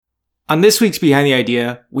On this week's Behind the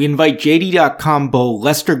Idea, we invite JD.com bull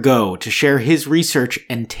Lester Go to share his research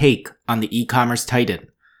and take on the e-commerce titan.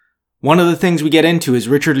 One of the things we get into is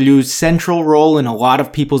Richard Liu's central role in a lot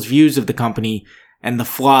of people's views of the company and the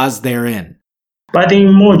flaws therein. But I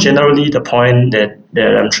think more generally, the point that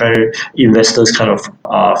I'm trying investors kind of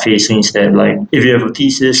are facing is that, like, if you have a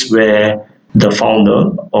thesis where the founder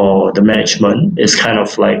or the management is kind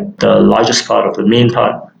of like the largest part of the main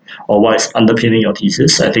part or what is underpinning your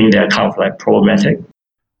thesis, I think they're kind of like problematic.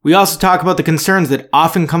 We also talk about the concerns that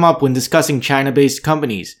often come up when discussing China-based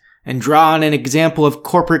companies and draw on an example of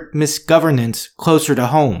corporate misgovernance closer to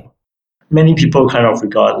home. Many people kind of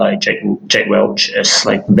regard like Jack Welch as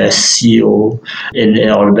like the best CEO or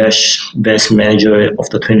the best manager of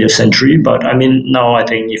the 20th century. But I mean, now I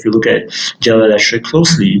think if you look at General Electric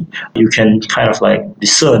closely, you can kind of like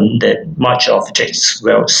discern that much of Jack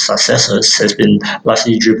Welch's successes has been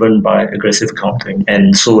largely driven by aggressive accounting,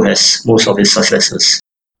 and so has most of his successors.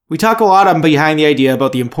 We talk a lot on Behind the Idea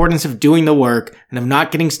about the importance of doing the work and of not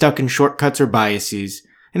getting stuck in shortcuts or biases.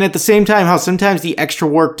 And at the same time, how sometimes the extra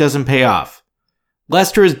work doesn't pay off.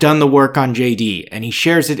 Lester has done the work on JD, and he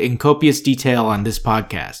shares it in copious detail on this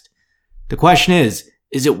podcast. The question is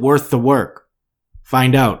it worth the work?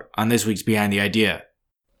 Find out on this week's Behind the Idea.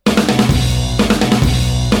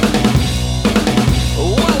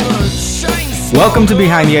 Welcome to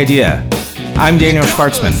Behind the Idea. I'm Daniel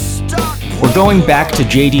Schwartzman. We're going back to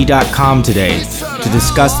JD.com today to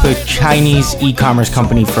discuss the Chinese e-commerce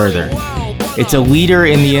company further. It's a leader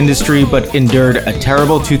in the industry, but endured a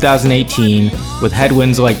terrible 2018 with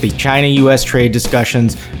headwinds like the China-US trade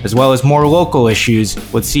discussions, as well as more local issues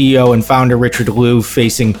with CEO and founder Richard Liu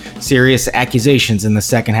facing serious accusations in the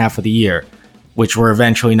second half of the year, which were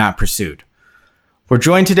eventually not pursued. We're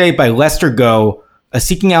joined today by Lester Go, a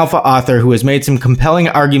Seeking Alpha author who has made some compelling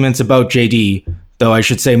arguments about JD, though I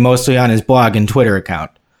should say mostly on his blog and Twitter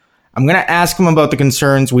account. I'm going to ask him about the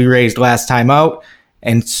concerns we raised last time out,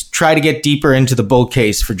 and try to get deeper into the bull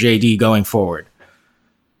case for JD going forward.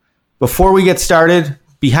 Before we get started,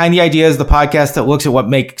 Behind the Idea is the podcast that looks at what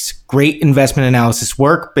makes great investment analysis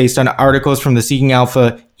work based on articles from the Seeking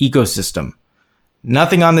Alpha ecosystem.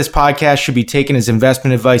 Nothing on this podcast should be taken as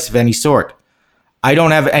investment advice of any sort. I don't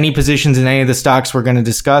have any positions in any of the stocks we're going to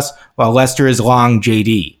discuss, while Lester is long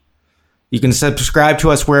JD. You can subscribe to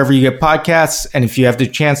us wherever you get podcasts, and if you have the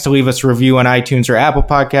chance to leave us a review on iTunes or Apple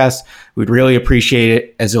Podcasts, we'd really appreciate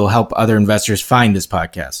it, as it will help other investors find this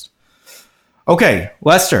podcast. Okay,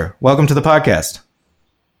 Lester, welcome to the podcast.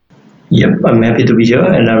 Yep, I'm happy to be here,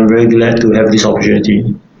 and I'm very glad to have this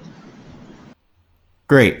opportunity.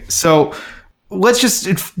 Great. So let's just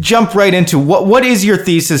jump right into what is your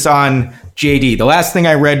thesis on JD? The last thing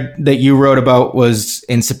I read that you wrote about was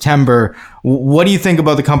in September. What do you think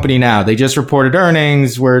about the company now? They just reported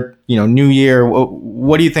earnings. We're, new year.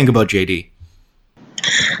 What do you think about JD?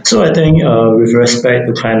 So I think with respect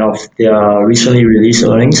to kind of their recently released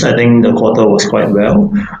earnings, I think the quarter was quite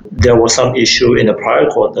well. There was some issue in the prior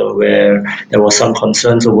quarter where there was some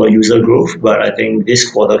concerns over user growth, but I think this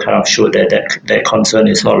quarter kind of showed that concern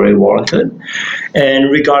is not really warranted.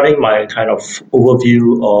 And regarding my kind of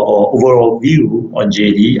overview or overall view on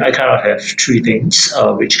JD, I kind of have three things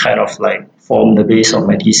which kind of like form the base of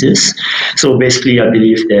my thesis. So basically, I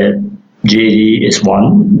believe that JD is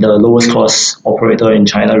one, the lowest cost operator in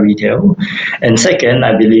China retail. And second,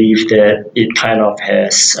 I believe that it kind of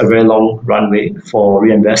has a very long runway for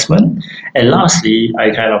reinvestment. And lastly,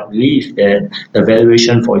 I kind of believe that the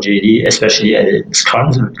valuation for JD, especially at its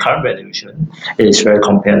current valuation, is very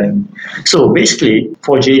compelling. So basically,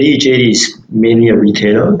 for JD is mainly a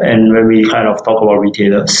retailer. And when we kind of talk about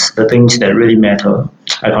retailers, the things that really matter are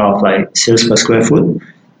kind of like sales per square foot,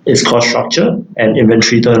 its cost structure, and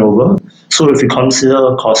inventory turnover. So if you consider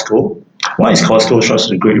Costco, why is Costco such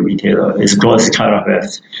a great retailer? It's because it kind of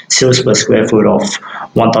has sales per square foot of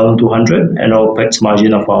 1,200 and OPEX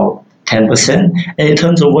margin of about 10%, and it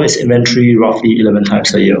turns over its inventory roughly 11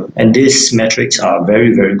 times a year. And these metrics are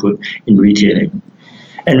very, very good in retailing.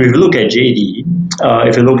 And if you look at JD,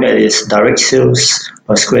 if you look at its direct sales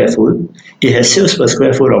per square foot, it has sales per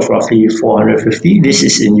square foot of roughly 450. This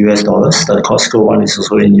is in US dollars. The Costco one is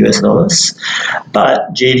also in US dollars.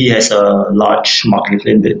 But JD has a large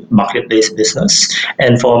marketplace business.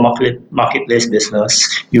 And for a marketplace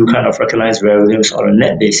business, you kind of recognize revenues on a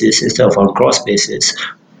net basis instead of on a gross basis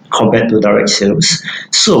compared to direct sales.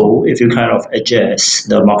 So if you kind of adjust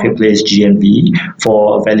the marketplace GMV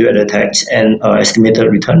for value-added tax and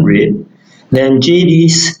estimated return rate, then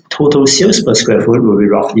JD's total sales per square foot will be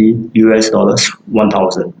roughly US dollars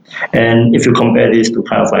 1,000. And if you compare this to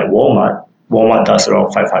kind of like Walmart, Walmart does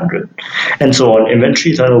around 500. And so on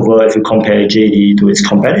inventory turnover, if you compare JD to its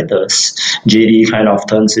competitors, JD kind of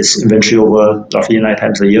turns its inventory over roughly 9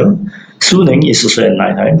 times a year. Suning is also at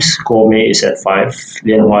 9 times, Gourmet is at 5,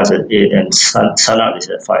 Lianhua is at 8, and Sanat is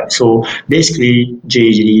at 5. So basically,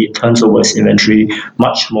 JD turns over its inventory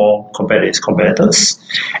much more compared to its competitors.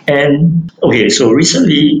 And okay, so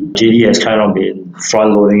recently, JD has kind of been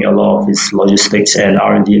front-loading a lot of its logistics and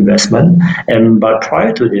R&D investment. But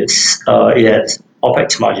prior to this, it had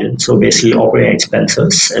OPEX margin, so basically operating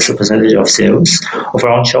expenses as a percentage of sales of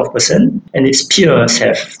around 12%, and its peers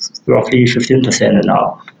have roughly 15% and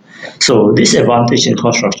up. So this advantage in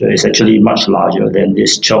cost structure is actually much larger than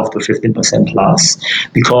this 12 to 15% plus,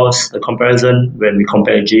 because the comparison when we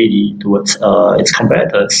compare JD towards its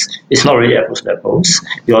competitors is not really apples to apples,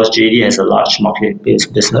 because JD has a large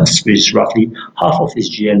market-based business, which is roughly half of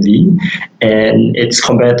its GMV, and its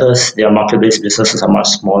competitors, their market-based businesses are much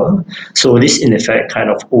smaller. So this in effect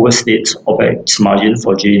kind of overstates OPEX margin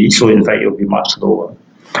for JD, so in fact it will be much lower.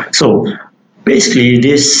 So basically,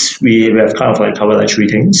 this we have kind of like covered like three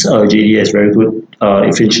things. JD has very good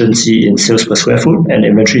efficiency in sales per square foot and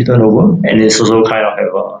inventory turnover, and it's also kind of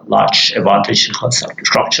have a large advantage in cost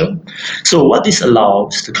structure. So what this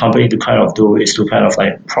allows the company to kind of do is to kind of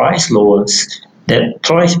like price lower than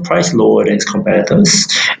its competitors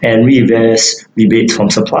and reinvest rebates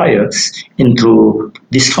from suppliers into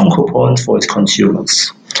discount coupons for its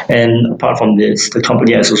consumers. And apart from this, the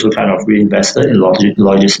company has also kind of reinvested in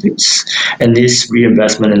logistics. And this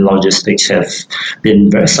reinvestment in logistics have been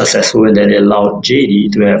very successful in that it allowed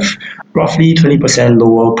JD to have roughly 20%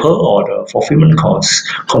 lower per order fulfillment costs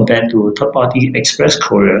compared to third-party express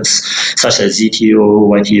couriers such as ZTO,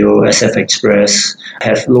 YTO, SF Express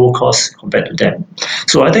have low costs compared to them.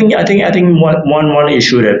 So I think one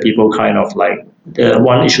issue that people kind of like, the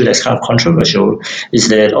one issue that's kind of controversial is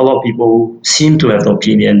that a lot of people seem to have the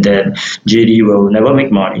opinion that JD will never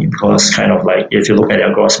make money, because kind of like if you look at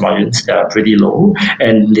their gross margins, they are pretty low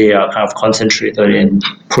and they are kind of concentrated in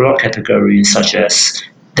product categories such as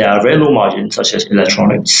there are very low margins such as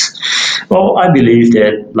electronics. Well, I believe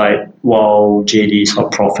that like while JD is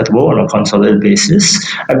not profitable on a consolidated basis,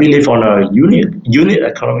 I believe on a unit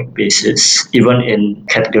economic basis, even in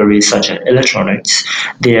categories such as electronics,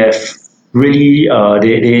 they have really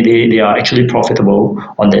they are actually profitable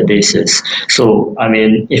on that basis. So I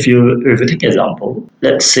mean, if you take example,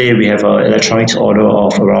 let's say we have an electronics order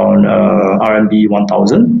of around RMB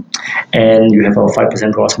 1000, and you have a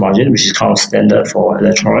 5% gross margin, which is kind of standard for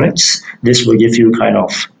electronics. This will give you kind of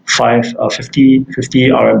 50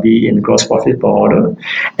 RMB in gross profit per order,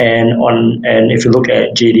 and if you look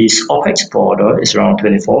at JD's OPEX per order, it's around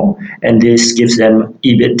 24, and this gives them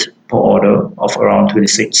EBIT per order of around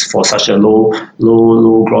 26 for such a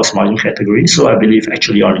low gross margin category. So I believe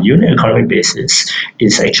actually on a unit economic basis,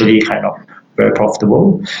 it's actually kind of very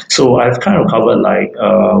profitable. So I've kind of covered like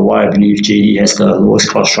why I believe JD has the lowest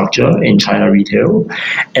cost structure in China retail,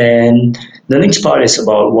 and the next part is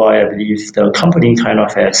about why I believe the company kind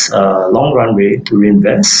of has a long runway to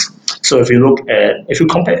reinvest. So if you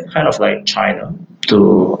compare kind of like China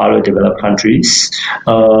to other developed countries,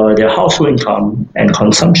 their household income and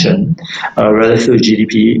consumption relative to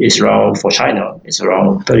GDP is around, for China, it's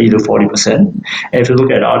around 30 to 40%. And if you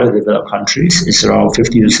look at other developed countries, it's around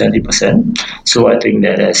 50 to 70%. So I think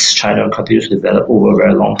that as China continues to develop over a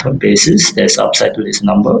very long-term basis, there's upside to this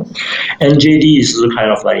number. And JD is also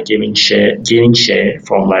kind of like gaining share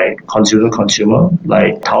from like consumer,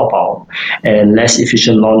 like Taobao, and less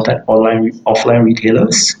efficient offline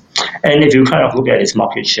retailers. And if you kind of look at its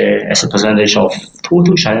market share as a percentage of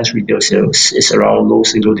total China's retail sales, it's around low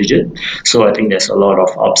single digit. So I think there's a lot of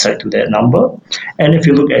upside to that number. And if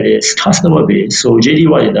you look at its customer base, so JD,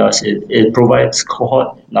 what it does, it provides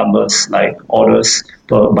cohort numbers like orders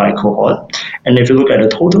by cohort. And if you look at the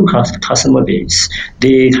total customer base,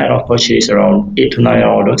 they kind of purchase around 8 to 9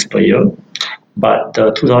 orders per year. But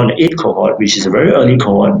the 2008 cohort, which is a very early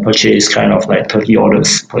cohort, purchased kind of like 30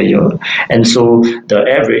 orders per year. And so the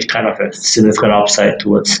average kind of has significant upside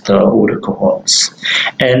towards the older cohorts.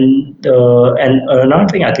 And another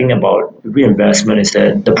thing I think about reinvestment is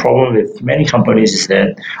that the problem with many companies is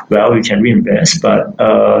that, well, you can reinvest, but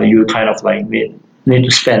you kind of like need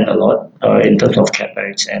to spend a lot in terms of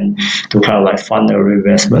capex and to kind of like fund the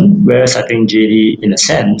reinvestment. Whereas I think JD, in a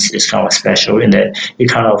sense, is kind of special in that it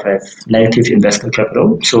kind of have negative investor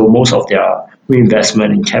capital. So most of their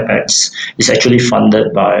reinvestment in capex is actually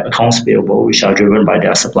funded by accounts payable, which are driven by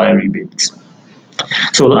their supplier rebates.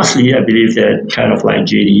 So lastly, I believe that kind of like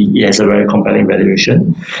JD has a very compelling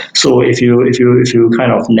valuation. So if you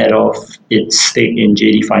kind of net off its stake in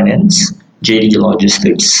JD Finance, JD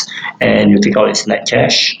Logistics, and you take out its net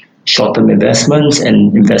cash, short-term investments,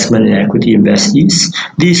 and investment in equity investees.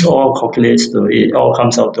 These all it all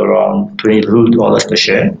comes out to around $22 per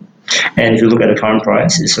share. And if you look at the current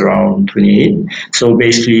price, it's around 28. So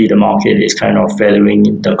basically, the market is kind of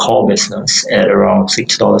valuing the core business at around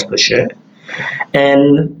 $6 per share.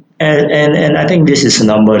 And I think this is a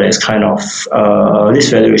number that's kind of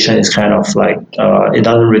this valuation is kind of like it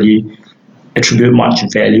doesn't really attribute much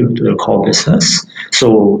value to the core business.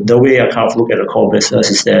 So the way I kind of look at the core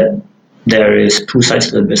business is that there is two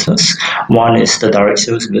sides to the business. One is the direct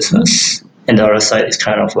sales business, and the other side is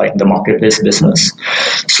kind of like the marketplace business.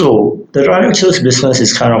 So the direct sales business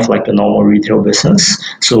is kind of like the normal retail business.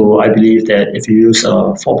 So I believe that if you use a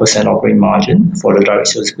 4% operating margin for the direct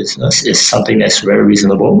sales business, it's something that's very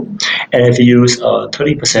reasonable. And if you use a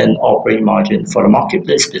 30% operating margin for the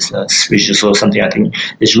marketplace business, which is also something I think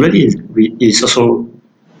is also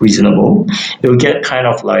reasonable, you'll get kind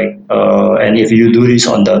of like, and if you do this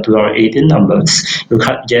on the 2018 numbers, you'll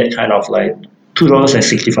get kind of like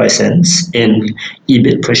 $2.65 in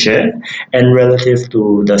EBIT per share, and relative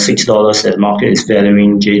to the $6 that the market is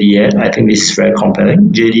valuing JD at, I think this is very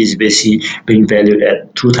compelling. JD is basically being valued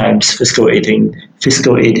at 2 times fiscal 18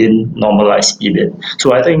 normalized EBIT.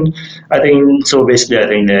 So I think so. Basically, I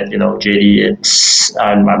think that JD,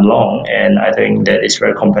 I'm long, and I think that it's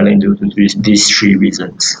very compelling due to these three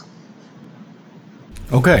reasons.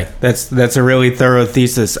 Okay, that's a really thorough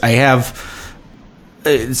thesis. I have.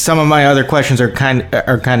 Some of my other questions are kind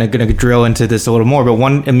of going to drill into this a little more, but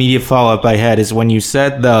one immediate follow-up I had is when you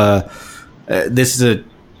said this is a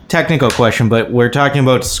technical question, but we're talking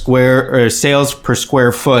about sales per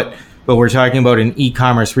square foot, but we're talking about an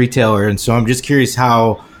e-commerce retailer, and so I'm just curious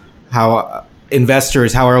how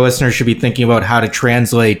investors, how our listeners should be thinking about how to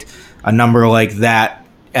translate a number like that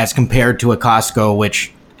as compared to a Costco,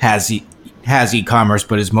 which has e-commerce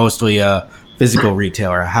but is mostly a physical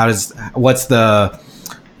retailer. How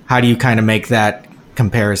do you kind of make that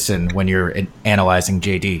comparison when you're analyzing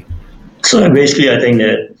JD? So basically, I think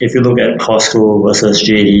that if you look at Costco versus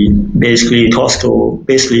JD, basically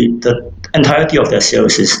the entirety of their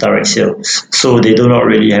sales is direct sales. So they do not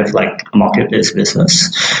really have like a marketplace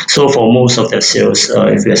business. So for most of their sales,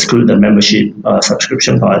 if you exclude the membership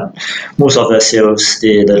subscription part, most of their sales,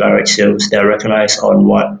 the direct sales, they're recognized on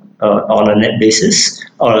a net basis,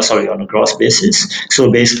 on a gross basis.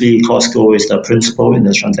 So basically, Costco is the principal in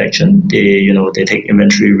the transaction. They take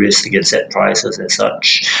inventory risk to get set prices and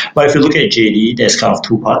such. But if you look at JD, there's kind of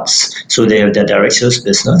two parts. So they have their direct sales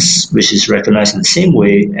business, which is recognized in the same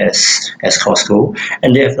way as Costco,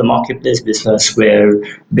 and they have the marketplace business where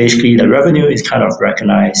basically the revenue is kind of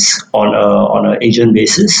recognized on an agent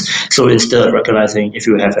basis. So instead of recognizing if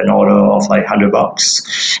you have an order of like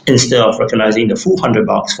 $100, instead of recognizing the full $100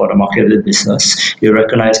 for the marketplace business, you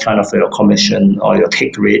recognize kind of your commission or your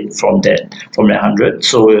take rate from that 100.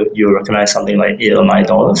 So you recognize something like $8 or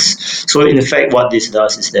 $9. So in effect, what this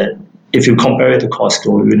does is that if you compare it to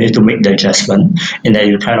Costco, you need to make the adjustment, and then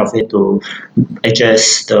you kind of need to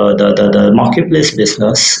adjust the marketplace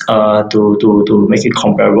business to make it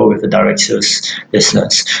comparable with the direct sales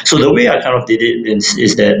business. So the way I kind of did it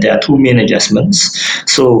is that there are two main adjustments.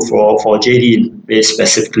 So for JD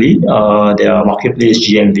specifically, their marketplace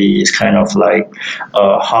GMV is kind of like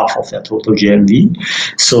half of their total GMV.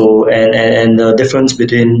 So and the difference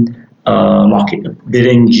between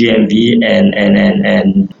between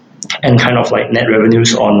GMV and kind of like net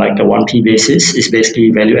revenues on like the 1P basis is basically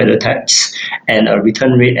value added tax and a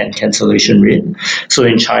return rate and cancellation rate. So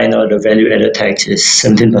in China, the value added tax is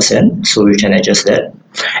 17%, so we can adjust that.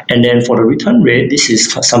 And then for the return rate, this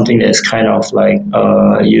is something that's kind of like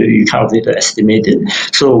you kind of need to estimate it.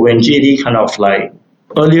 So when JD kind of like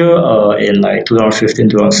earlier in like 2015,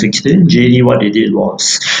 2016, JD, what they did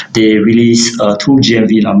was they released two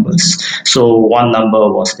GMV numbers. So one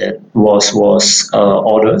number was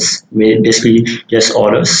orders, basically just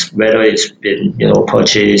orders, whether it's been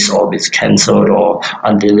purchased or it's cancelled or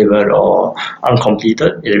undelivered or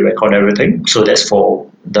uncompleted. They record everything. So that's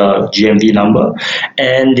for the GMV number,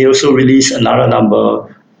 and they also released another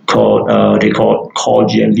number called they call core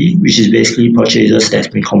GMV, which is basically purchases that's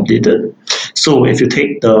been completed. So if you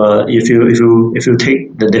take the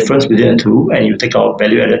difference between the two and you take out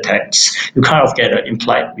value added tax, you kind of get an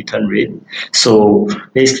implied return rate. So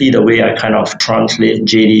basically, the way I kind of translate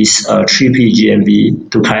JD's 3P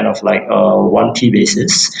GMV to kind of like a 1P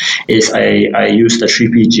basis is I use the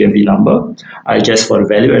 3P GMV number, I adjust for the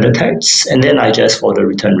value added tax, and then I adjust for the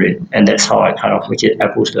return rate, and that's how I kind of make it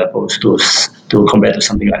apples to apples to compare to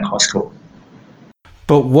something like Costco.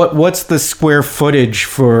 But what's the square footage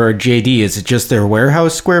for JD? Is it just their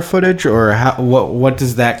warehouse square footage, or what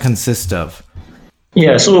does that consist of?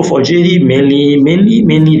 Yeah, so for JD,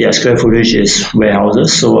 mainly their square footage is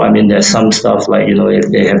warehouses. So I mean, there's some stuff like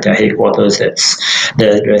if they have their headquarters,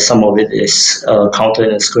 there's some of it is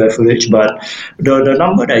counted in square footage. But the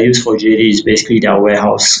number that I use for JD is basically their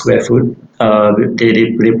warehouse square foot.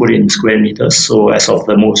 They put it in square meters. So as of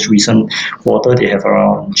the most recent quarter, they have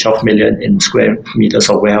around 12 million in square meters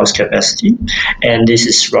of warehouse capacity, and this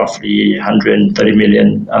is roughly 130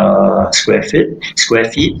 million square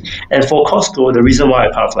feet. And for Costco, the reason why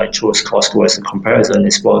I kind of like chose Costco as a comparison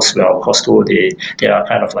is because, well, Costco, they are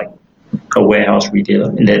kind of like a warehouse retailer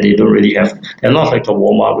in that they don't really have, they're not like a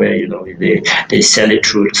Walmart where they sell it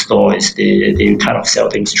through the store. They kind of sell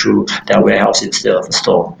things through their warehouse instead of a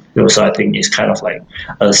store. So I think it's kind of like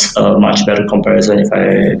a much better comparison if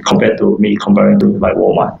I compared to me comparing to like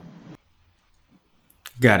Walmart.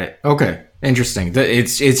 Got it. Okay. Interesting.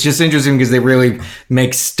 It's just interesting because they really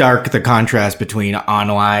make stark the contrast between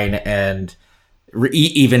online and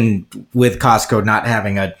even with Costco not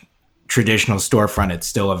having a traditional storefront, it's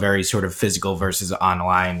still a very sort of physical versus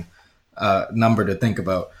online number to think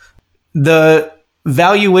about. The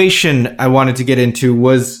valuation I wanted to get into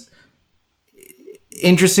was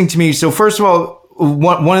interesting to me. So first of all,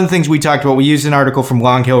 one of the things we talked about, we used an article from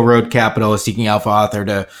Long Hill Road Capital, a Seeking Alpha author,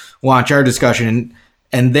 to launch our discussion.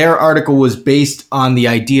 And their article was based on the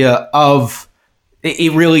idea of,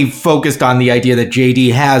 it really focused on the idea that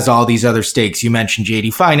JD has all these other stakes. You mentioned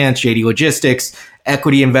JD Finance, JD Logistics,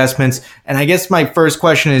 equity investments. And I guess my first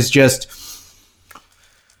question is just,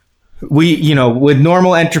 with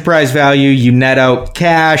normal enterprise value, you net out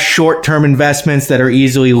cash, short-term investments that are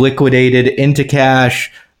easily liquidated into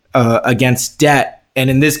cash against debt.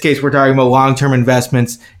 And in this case, we're talking about long-term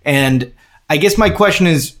investments. And I guess my question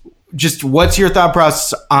is, just what's your thought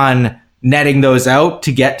process on netting those out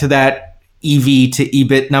to get to that EV to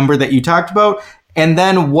EBIT number that you talked about? And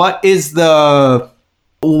then why does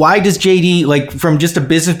JD, like from just a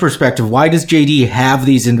business perspective, why does JD have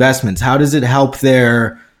these investments? How does it help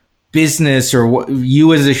their business, or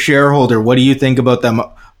you as a shareholder? What do you think about them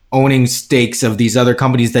owning stakes of these other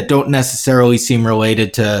companies that don't necessarily seem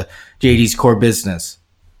related to JD's core business?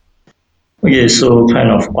 Okay, so kind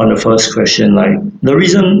of on the first question, like the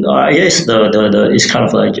reason, I guess the it's kind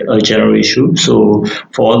of like a general issue. So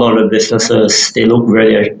for a lot of businesses, they look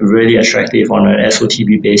really really attractive on an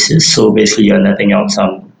SOTB basis. So basically, you're netting out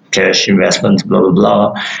some cash investments, blah blah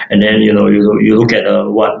blah, and then you look at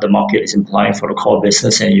what the market is implying for the core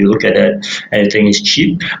business, and you look at it, and you think it's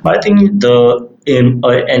cheap. But I think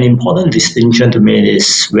an important distinction to make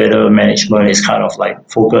is whether management is kind of like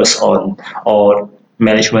focused on, or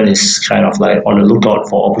management is kind of like on the lookout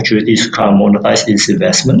for opportunities to kind of monetize these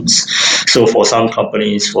investments. So for some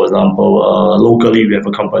companies, for example, locally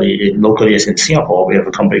as in Singapore, we have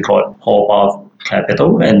a company called Hall Path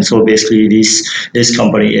Capital, and so basically this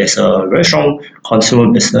company is a very strong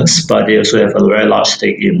consumer business, but they also have a very large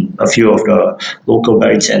stake in a few of the local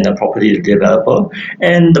banks and the property developer.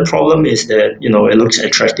 And the problem is that it looks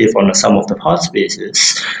attractive on a sum of the parts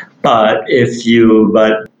basis, but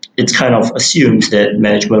it kind of assumes that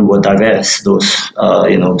management will divest those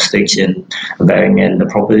stakes in the bank and the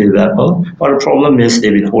property developer. But the problem is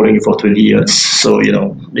they've been holding it for 20 years, so they're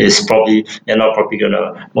not probably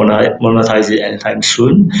gonna monetize it anytime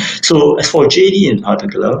soon. So as for JD in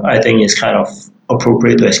particular, I think it's kind of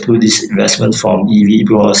appropriate to exclude these investments from EV,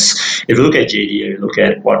 because if you look at JD and you look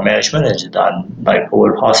at what management has done like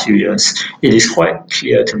over the past few years, it is quite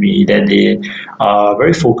clear to me that they are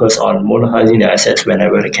very focused on monetizing their assets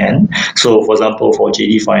whenever they can. So for example, for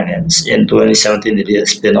JD Finance in 2017, they did a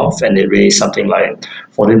spin-off and they raised something like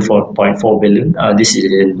 14.4 billion. This is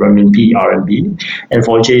in renminbi, RMB. And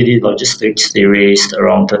for JD Logistics, they raised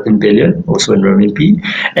around 13 billion, also in renminbi.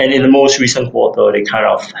 And in the most recent quarter, they kind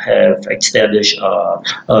of have established a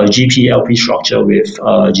GP-LP structure with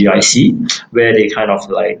GIC, where they kind of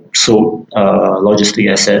like sold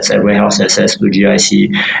logistic assets and warehouse assets to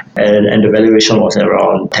GIC, and the valuation was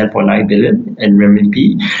around 10.9 billion in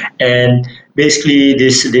renminbi. And basically,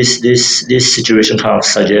 this situation kind of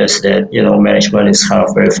suggests that management is kind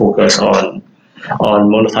of very focused on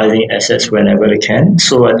monetizing assets whenever they can.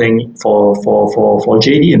 So I think for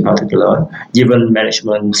JD in particular, given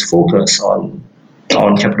management's focus on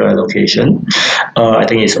capital allocation, I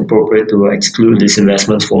think it's appropriate to exclude these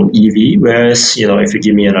investments from EV. Whereas if you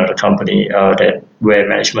give me another company that where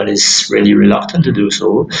management is really reluctant to do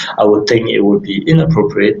so, I would think it would be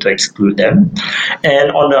inappropriate to exclude them.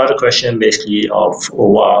 And on the other question, basically of, oh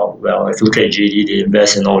wow, well, if you look at JD, they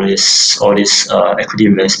invest in all these equity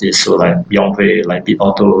investors, so like Yonghui, like Bit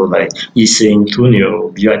Auto, like Yixing,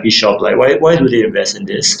 Tunio, VIP Shop. Like why do they invest in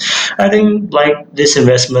this? I think like this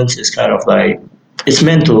investment is kind of like it's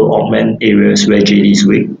meant to augment areas where JD is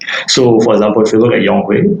weak. So, for example, if you look at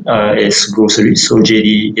Yonghui, it's groceries. So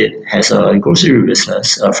JD it has a grocery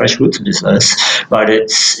business, a fresh goods business, but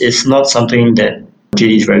it's not something that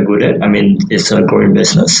JD is very good at. I mean, it's a growing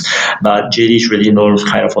business, but JD is really known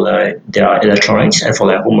kind of for their electronics and for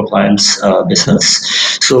their home appliance business.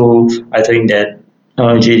 So I think that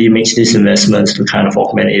JD makes these investments to kind of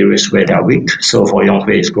augment areas where they are weak. So for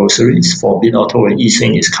Yonghui, it's groceries. For Bit Auto and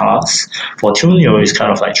Yixing, it's cars. For Tunio, it's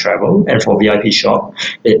kind of like travel. And for VIP Shop,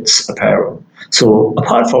 it's apparel. So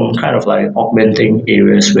apart from kind of like augmenting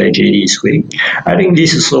areas where JD is weak, I think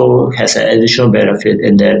this also has an additional benefit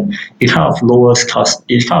in that it kind of lowers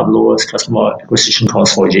customer acquisition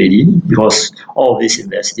costs for JD because all of these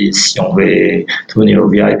investees, Yonghui, Tunio,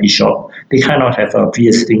 VIP Shop, they kind of have a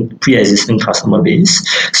pre-existing customer base.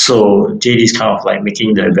 So JD is kind of like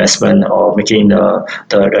making the investment or making the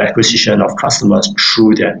acquisition of customers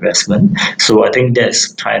through their investment. So I think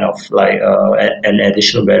that's kind of like an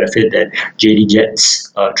additional benefit that JD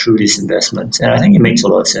gets through these investments. And I think it makes a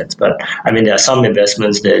lot of sense. But I mean, there are some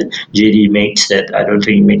investments that JD makes that I don't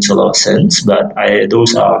think makes a lot of sense, but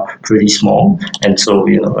those are pretty small. And so,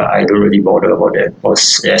 I don't really bother about that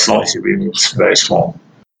as long as it remains very small.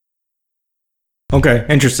 Okay,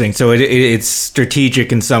 interesting. So it's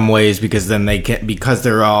strategic in some ways because then because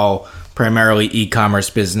they're all primarily e-commerce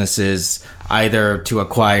businesses, either to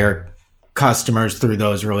acquire customers through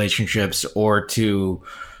those relationships or to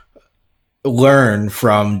learn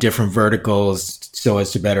from different verticals so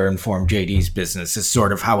as to better inform JD's business is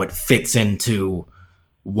sort of how it fits into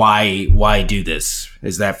why do this.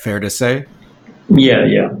 Is that fair to say?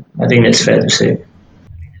 Yeah. I think that's fair to say.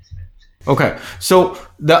 Okay, so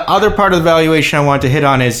the other part of the valuation I want to hit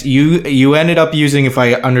on is you ended up using, if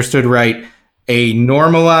I understood right, a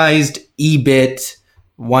normalized EBIT.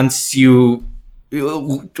 Let's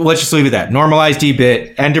just leave it at that. Normalized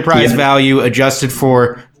EBIT, enterprise value adjusted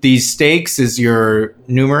for these stakes is your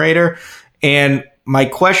numerator. And my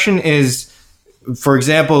question is, for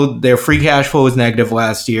example, their free cash flow was negative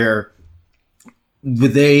last year.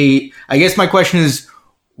 I guess my question is,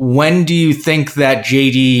 when do you think that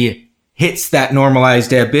JD hits that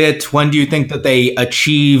normalized EBIT? When do you think that they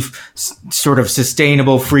achieve sort of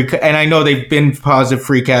sustainable and I know they've been positive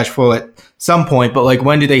free cash flow at some point, but like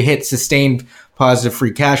when do they hit sustained positive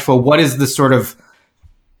free cash flow? What is the sort of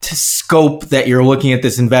scope that you're looking at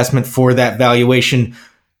this investment for that valuation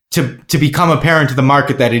to become apparent to the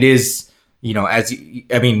market that it is,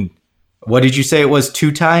 what did you say it was,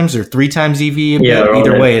 2 times or 3 times EV? Yeah,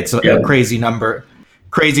 either way, it's a crazy number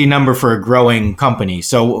for a growing company.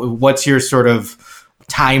 So what's your sort of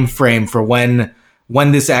time frame for when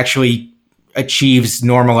this actually achieves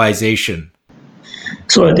normalization?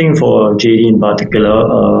 So I think for JD in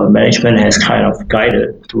particular, management has kind of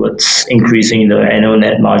guided towards increasing the annual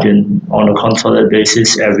net margin on a consolidated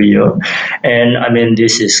basis every year. And I mean,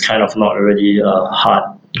 this is kind of not really a hard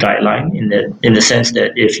guideline in the sense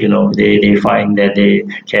that if they find that they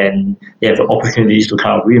have opportunities to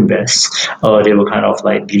kind of reinvest, they will kind of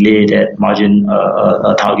like delay that margin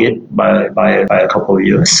target by a couple of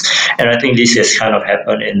years. And I think this has kind of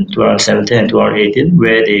happened in 2017 and 2018,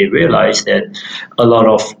 where they realized that a lot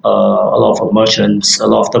of merchants, a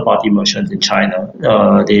lot of third-party merchants in China,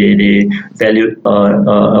 they valued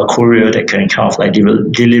a courier that can kind of like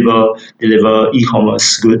deliver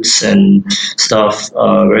e-commerce goods and stuff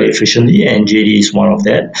very efficiently, and JD is one of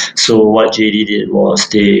that. So what JD did was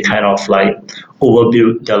they kind of like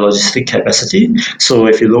overbuilt their logistic capacity. So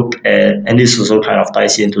if you look at, and this also kind of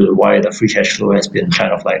ties into why the free cash flow has been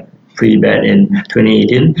kind of like pretty bad in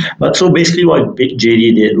 2018. But so basically what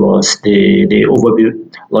JD did was they overbuilt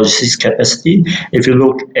logistics capacity. If you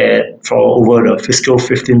look at for over the fiscal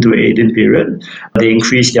 15 to 18 period, they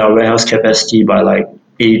increased their warehouse capacity by like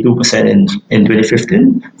 82% in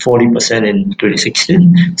 2015, 40% in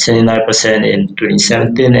 2016, 79% in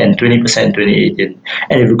 2017, and 20% in 2018.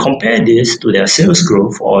 And if you compare this to their sales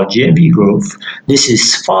growth or GMV growth, this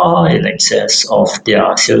is far in excess of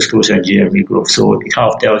their sales growth and GMV growth. So it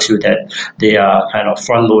kind of tells you that they are kind of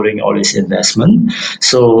front loading all this investment.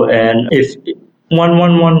 So, and if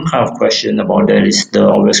one kind of question about that is the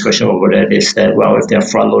obvious question about that is that, well, if they're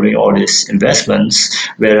front loading all these investments,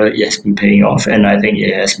 whether it has been paying off, and I think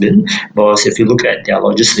it has been, because if you look at their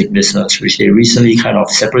logistic business, which they recently kind of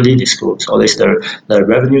separately disclosed, or at least the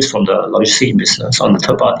revenues from the logistic business on the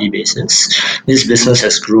third party basis, this business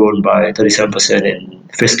has grown by 37% in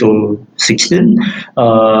fiscal 16,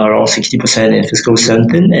 around 60% in fiscal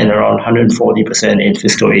 17, and around 140% in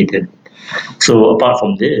fiscal 18. So apart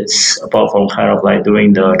from this, apart from kind of like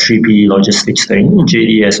doing the 3P logistics thing,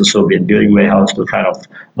 JD has also been building warehouse to kind of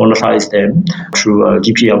monetize them through a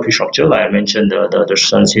GPLP structure. Like I mentioned,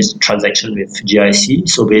 the transaction with GIC.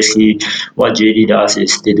 So basically, what JD does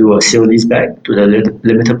is they do a sale leaseback to the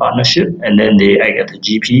limited partnership, and then they act as the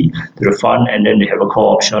GP to the fund, and then they have a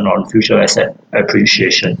call option on future asset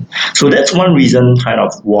appreciation. So that's one reason kind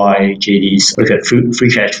of why JD's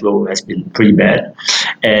free cash flow has been pretty bad,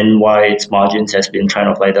 and why its margins has been kind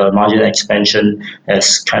of like the margin expansion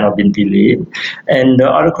has kind of been delayed. And the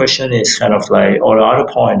other question is kind of like, or the other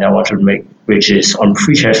point I want to make, which is on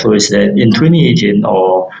free cash flow, is that in 2018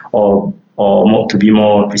 or more, to be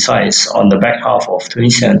more precise, on the back half of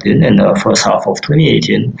 2017 and the first half of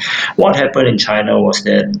 2018, what happened in China was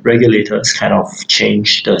that regulators kind of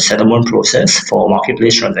changed the settlement process for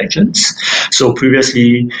marketplace transactions. So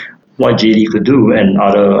previously, what JD could do and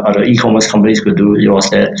other e-commerce companies could do was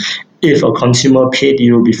that if a consumer paid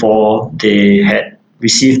you before they had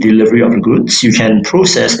received delivery of the goods, you can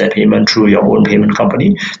process that payment through your own payment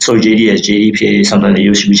company. So JD has JD Pay, sometimes they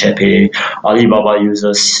use WeChat Pay, Alibaba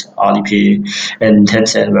uses Alipay, and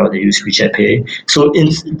Tencent, well, they use WeChat Pay. So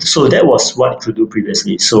that was what it could do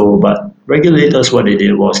previously. So, but regulators, what they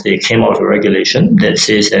did was they came out with a regulation that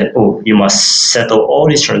says that, oh, you must settle all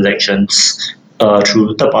these transactions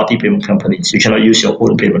through third-party payment companies. You cannot use your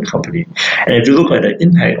own payment company. And if you look at the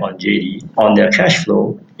impact on JD, on their cash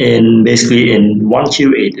flow, in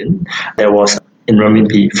 1Q18, there was in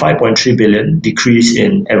renminbi 5.3 billion decrease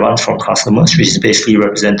in advance from customers, which is basically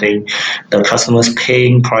representing the customers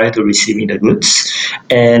paying prior to receiving the goods.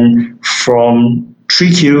 And from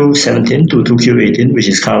 3Q17 to 2Q18, which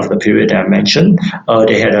is kind of the period that I mentioned,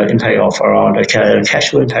 they had an impact of around a cash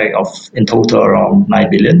flow impact of in total around 9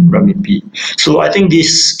 billion renminbi. So I think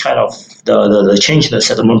this kind of the change in the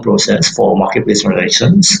settlement process for marketplace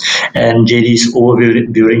transactions and JD's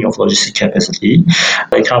overbuilding of logistic capacity,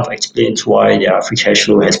 it kind of explains why their free cash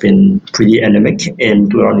flow has been pretty anemic in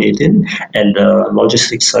 2018, and the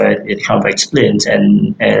logistics side, it kind of explains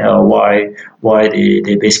and why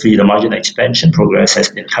they basically the margin expansion progress has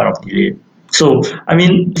been kind of delayed. So, I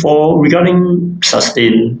mean, for regarding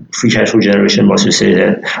sustained free cash flow generation, was to say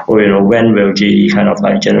that, or when will JD kind of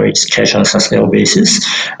like generate cash on a sustainable basis?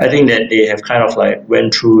 I think that they have kind of like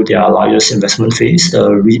went through their largest investment phase.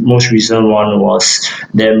 The most recent one was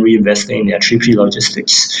them reinvesting in their 3P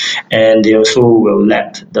logistics, and they also will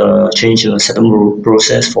lap the change in the settlement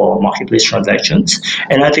process for marketplace transactions.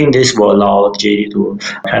 And I think this will allow JD to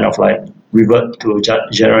kind of like revert to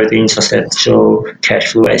generating substantial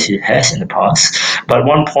cash flow as it has in the past. But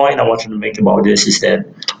one point I wanted to make about this is that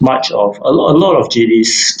a lot of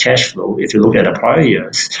JD's cash flow, if you look at the prior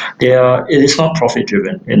years, it is not profit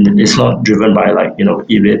driven, and it's not driven by like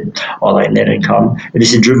EBIT or like net income. It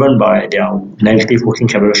is driven by their negative working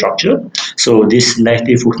capital structure. So this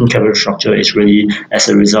negative working capital structure is really as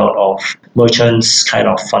a result of merchants kind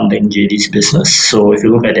of funding JD's business. So if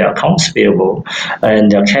you look at their accounts payable and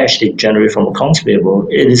their cash they generate from accounts payable,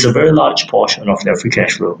 it is a very large portion of their free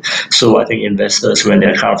cash flow. So I think investors, when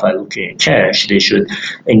they're kind of like looking at cash, they should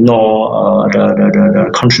ignore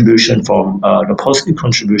the contribution from the positive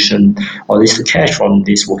contribution, or at least the cash from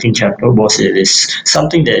this working capital, because it is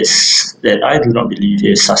something that I do not believe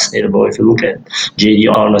is sustainable if you look at JD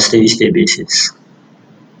on a steady state basis.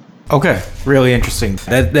 Okay, really interesting.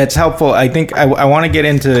 That's helpful. I think I want to get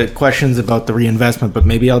into questions about the reinvestment, but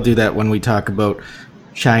maybe I'll do that when we talk about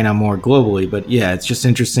China more globally. But yeah, it's just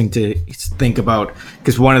interesting to think about,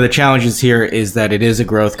 because one of the challenges here is that it is a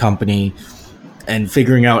growth company, and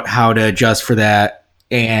figuring out how to adjust for that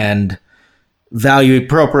and value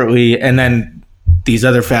appropriately, and then these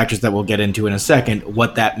other factors that we'll get into in a second,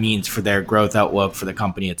 what that means for their growth outlook for the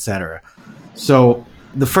company, etc. So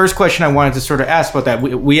the first question I wanted to sort of ask about that,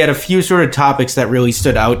 we had a few sort of topics that really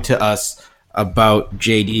stood out to us about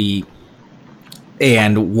JD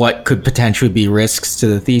and what could potentially be risks to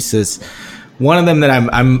the thesis. One of them that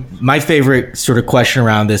I'm my favorite sort of question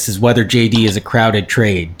around this is whether JD is a crowded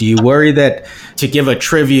trade. Do you worry that, to give a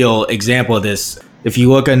trivial example of this, if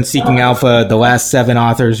you look on Seeking Alpha, the last 7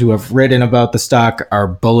 authors who have written about the stock are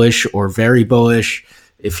bullish or very bullish.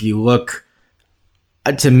 If you look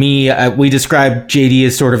to me, we describe JD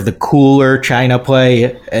as sort of the cooler China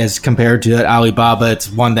play as compared to Alibaba. It's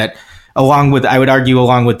one that, I would argue,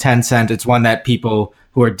 along with Tencent, it's one that people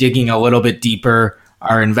who are digging a little bit deeper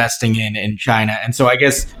are investing in China. And so I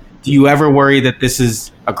guess, do you ever worry that this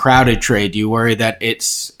is a crowded trade? Do you worry that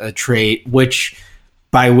it's a trade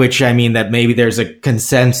by which I mean that maybe there's a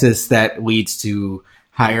consensus that leads to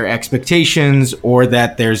higher expectations, or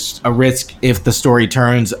that there's a risk if the story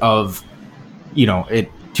turns of,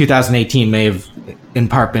 2018 may have in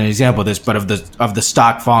part been an example of this, but of the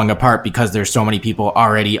stock falling apart because there's so many people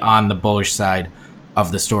already on the bullish side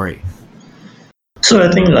of the story? So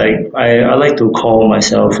I think I like to call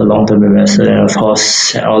myself a long-term investor, and of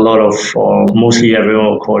course a lot of or mostly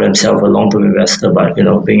everyone will call themselves a long-term investor, but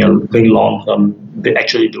being long-term,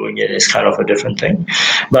 actually doing it is kind of a different thing.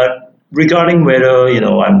 But regarding whether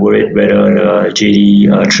I'm worried whether the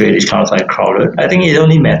JD trade is kind of like crowded, I think it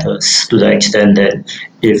only matters to the extent that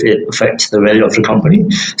if it affects the value of the company.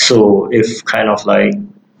 So if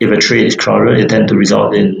a trade is crowded, it tends to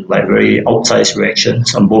result in very outsized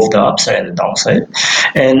reactions on both the upside and the downside.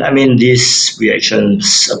 And I mean, these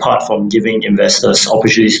reactions, apart from giving investors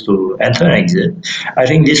opportunities to enter and exit, I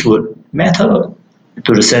think this would matter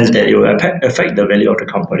to the sense that it will affect the value of the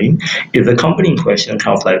company if the company in question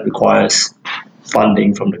requires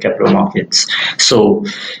funding from the capital markets. So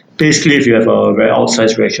basically, if you have a very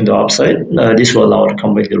outsized reaction to the upside, this will allow the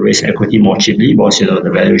company to raise equity more cheaply because the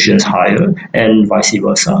valuation is higher, and vice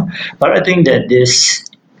versa. But I think that this,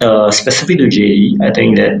 specific to JD, I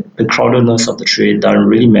think that the crowdedness of the trade doesn't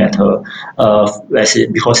really matter, because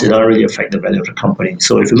it doesn't really affect the value of the company.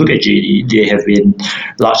 So if you look at JD, they have been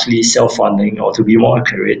largely self-funding, or to be more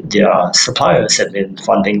accurate, their suppliers have been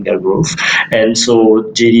funding their growth, and so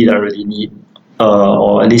JD doesn't really need,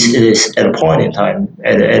 or at least it is at a point in time.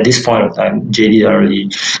 At this point of time, JD doesn't really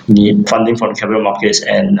need funding from the capital markets,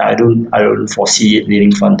 and I don't foresee it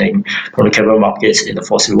needing funding from the capital markets in the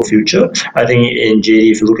foreseeable future. I think in JD,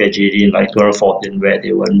 if you look at JD in 2014, where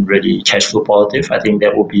they weren't really cash flow positive, I think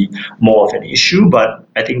that would be more of an issue. But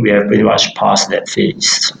I think we have pretty much passed that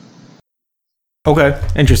phase. Okay,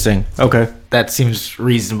 interesting. Okay, that seems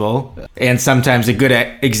reasonable, and sometimes a good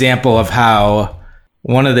example of how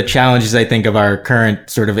one of the challenges, I think, of our current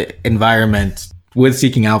sort of environment with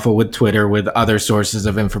Seeking Alpha, with Twitter, with other sources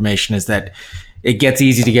of information, is that it gets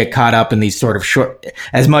easy to get caught up in these sort of short,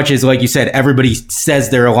 as much as, like you said, everybody says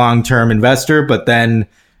they're a long-term investor, but then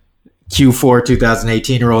Q4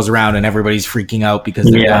 2018 rolls around and everybody's freaking out because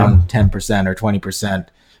they're down 10% or 20%.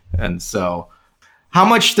 And so how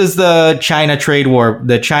much does the China-US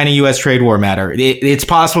trade war matter? It's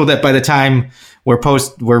possible that by the time we're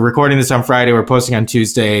recording this on Friday, we're posting on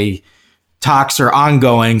Tuesday, talks are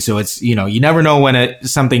ongoing. So it's, you never know when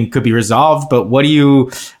something could be resolved, but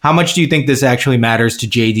how much do you think this actually matters to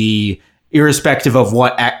JD, irrespective of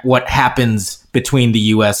what happens between the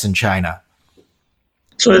US and China?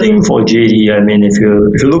 So I think for JD, I mean, if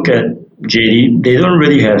you look at JD, they don't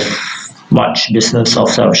really have much business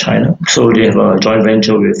outside of China. So they have a joint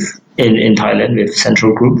venture in Thailand with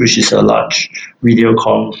Central Group, which is a large video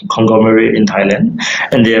conglomerate in Thailand,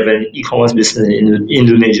 and they have an e-commerce business in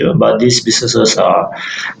Indonesia. But these businesses are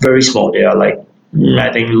very small. They are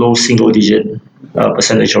I think low single-digit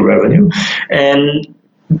percentage of revenue, and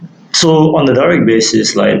so on the direct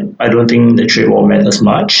basis, I don't think the trade war matters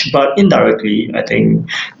much, but indirectly, I think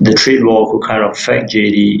the trade war could kind of affect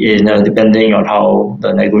JD depending on how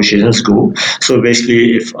the negotiations go. So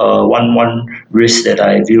basically, if one risk that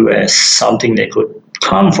I view as something that could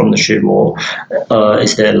come from the trade war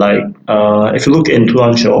is that if you look in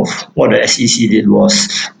 2012, what the SEC did was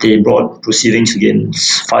they brought proceedings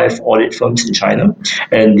against 5 audit firms in China,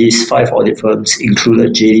 and these 5 audit firms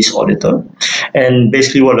included JD's auditor. And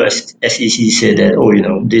basically what the SEC said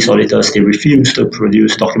that, these auditors, they refused to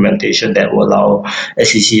produce documentation that will allow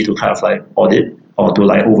SEC to kind of audit or to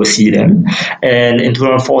oversee them. And in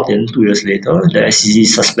 2014, 2 years later, the SEC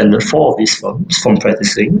suspended 4 of these firms from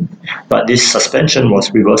practicing, but this suspension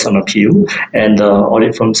was reversed on appeal, and the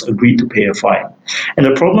audit firms agreed to pay a fine. And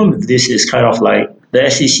the problem with this is kind of the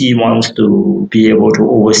SEC wants to be able to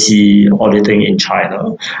oversee auditing in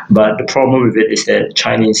China, but the problem with it is that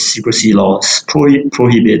Chinese secrecy laws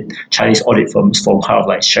prohibit Chinese audit firms from kind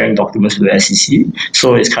of sharing documents with the SEC.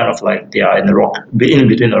 So it's kind of they are in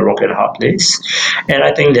between a rock and a hard place. And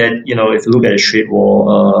I think that if you look at the trade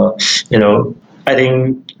war, I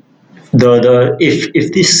think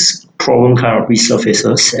if this problem kind of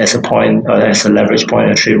resurfaces as a leverage point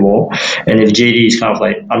in a trade war, and if JD is kind of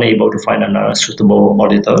unable to find another suitable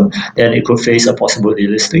auditor, then it could face a possible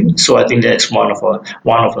delisting. So I think that's one of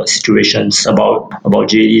the situations about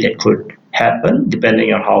JD that could happen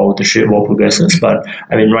depending on how the trade war progresses. But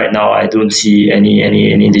I mean, right now I don't see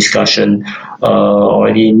any discussion or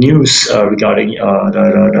any news regarding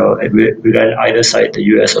regarding either side, the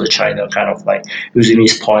US or the China, kind of like using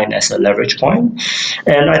this point as a leverage point.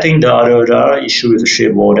 And I think the other issue with the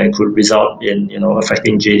trade war that could result in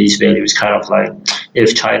affecting JD's value is kind of like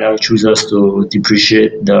if China chooses to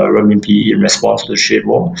depreciate the renminbi in response to the trade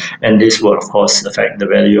war, and this will of course affect the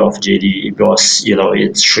value of JD because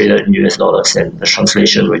it's traded in US dollars, and the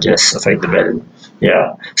translation will just affect the value.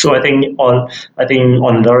 Yeah. So I think on a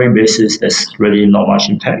direct basis, there's really not much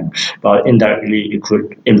impact, but indirectly it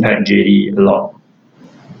could impact JD a lot.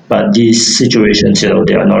 But these situations, they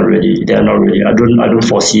are not really. I don't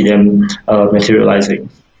foresee them materializing.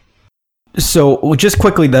 So just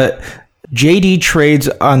quickly, the JD trades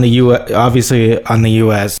on the obviously on the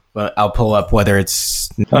US, but I'll pull up whether it's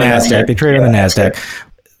NASDAQ. They trade on the NASDAQ.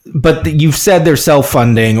 But you've said they're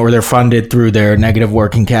self-funding or they're funded through their negative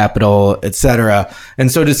working capital, etc.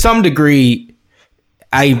 And so to some degree,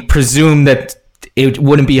 I presume that it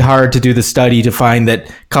wouldn't be hard to do the study to find that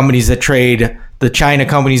the China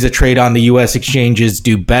companies that trade on the US exchanges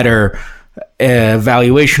do better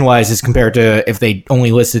valuation wise as compared to if they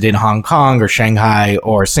only listed in Hong Kong or Shanghai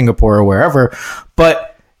or Singapore or wherever. But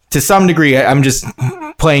to some degree, I'm just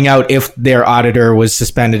playing out if their auditor was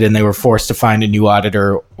suspended and they were forced to find a new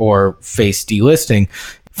auditor or face delisting.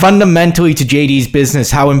 Fundamentally to JD's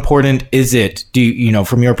business, how important is it,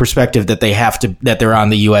 from your perspective, that they're on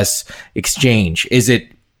the US exchange?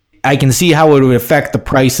 I can see how it would affect the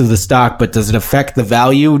price of the stock, but does it affect the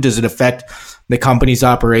value? Does it affect the company's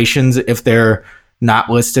operations if they're not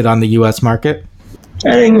listed on the US market?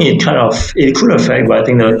 I think it could affect, but I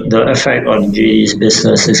think the effect on JD's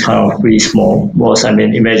business is kind of pretty small. Because I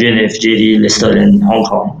mean, imagine if JD listed in Hong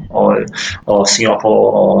Kong or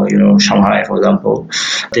Singapore or Shanghai, for example,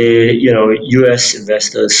 US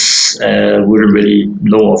investors wouldn't really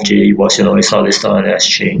know of JD because it's not listed on the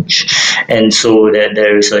exchange, and so that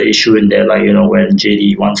there is an issue in there, like when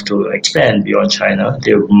JD wants to expand beyond China,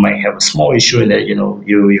 they might have a small issue in that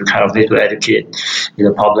you kind of need to educate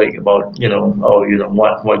the public about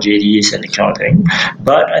what JD is and that kind of thing.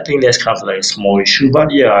 But I think that's kind of like a small issue. But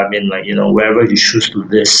yeah, I mean, wherever you choose to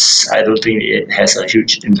list, I don't think it has a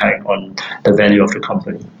huge impact on the value of the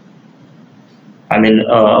company. I mean,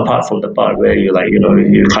 apart from the part where you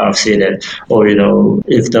kind of say that,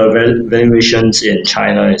 if the valuations in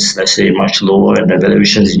China is, let's say, much lower and the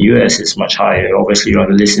valuations in US is much higher, obviously you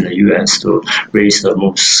want to list in the US to raise the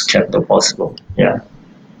most capital possible. Yeah.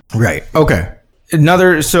 Right. Okay.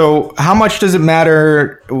 So how much does it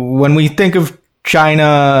matter when we think of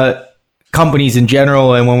China companies in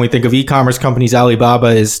general, and when we think of e-commerce companies? Alibaba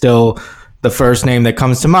is still the first name that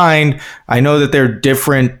comes to mind. I know that they're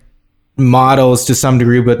different models to some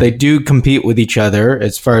degree, but they do compete with each other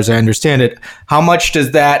as far as I understand it. How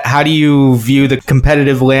do you view the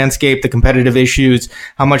competitive landscape, the competitive issues?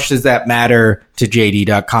 How much does that matter to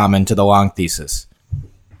JD.com and to the long thesis?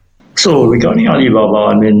 So regarding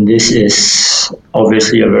Alibaba, I mean, this is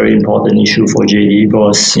obviously a very important issue for JD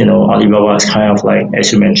because, Alibaba is kind of like,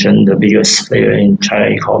 as you mentioned, the biggest player in China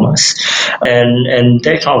e-commerce. And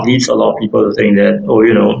that kind of leads a lot of people to think that,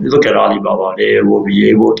 look at Alibaba, they will be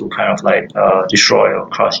able to kind of like destroy or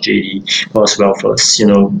crush JD because, well, first,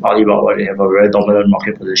 Alibaba, they have a very dominant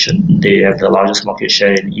market position. They have the largest market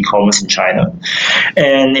share in e-commerce in China.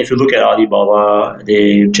 And if you look at Alibaba,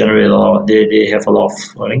 they generate they have a lot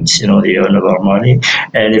of earnings. They earn a lot of money.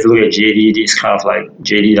 And if you look at JD, it's kind of like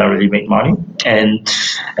JD don't really make money. And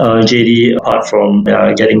JD, apart from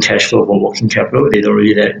getting cash flow from working capital, they don't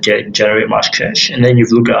really generate much cash. And then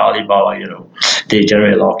if you look at Alibaba, they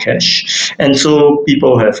generate a lot of cash. And so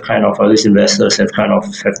people have kind of, at least investors have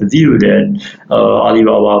the view that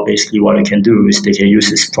Alibaba, basically what they can do is they can use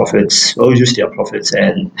their profits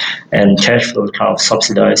and cash flow to kind of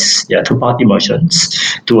subsidize their two-party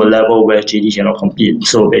merchants to a level where JD cannot compete.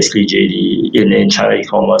 So basically JD in China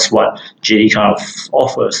e-commerce, what JD kind of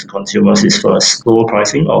offers to consumers is first lower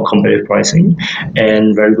pricing or competitive pricing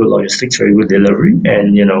and very good logistics, very good delivery,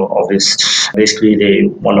 and basically they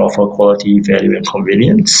want to offer quality, value, and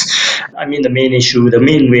convenience. I mean, the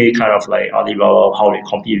main way kind of like Alibaba, how they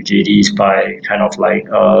compete with JD is by kind of like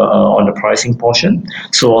on the pricing portion.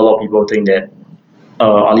 So a lot of people think that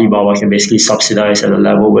Alibaba can basically subsidize at a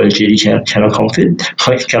level where JD cannot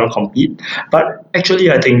compete. But actually,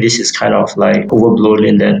 I think this is kind of like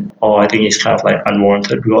overblown I think it's kind of like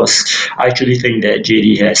unwarranted because I actually think that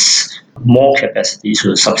JD has more capacity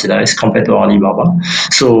to subsidize compared to Alibaba.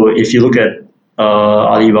 So if you look at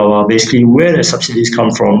Alibaba, basically where the subsidies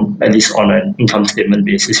come from, at least on an income statement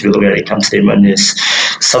basis, if you look at the income statement, is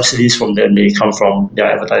subsidies from them, they come from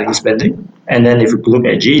their advertising spending. And then if you look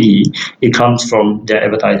at JD, it comes from their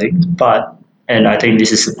advertising. But and I think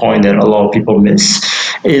this is the point that a lot of people miss.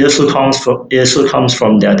 It also comes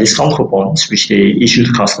from their discount coupons, which they issue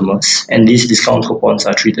to customers, and these discount coupons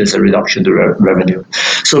are treated as a reduction to revenue.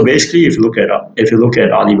 So basically, if you look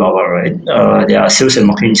at Alibaba, right, their sales and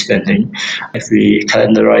marketing spending, if we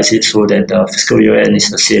calendarize it so that the fiscal year end is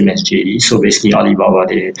the same as JD, so basically Alibaba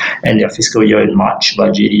they end their fiscal year in March,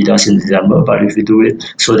 but JD does in December. But if we do it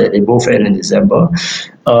so that they both end in December,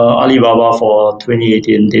 Alibaba for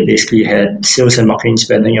 2018, they basically had sales and marketing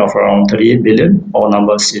spending of around 38 billion, all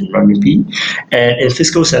numbers in renminbi. And in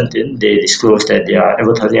fiscal 17, they disclosed that their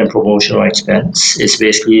advertising and promotional expense is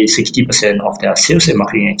basically 60% of their sales and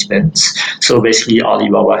marketing expense. So basically,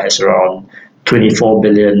 Alibaba has around 24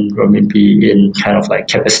 billion renminbi in kind of like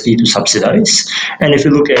capacity to subsidize. And if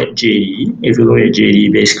you look at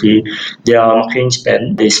JD, basically their marketing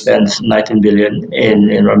spend, they spent 19 billion in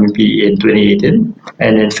renminbi in 2018,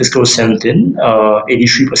 and in fiscal 17,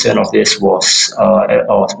 83% of this was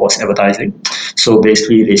advertising. So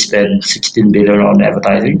basically they spent 16 billion on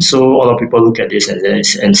advertising. So a lot of people look at this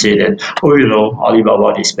and say that, oh,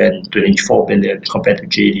 Alibaba they spend 24 billion compared to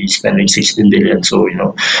JD spending 16 billion. So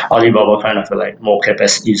Alibaba kind of like more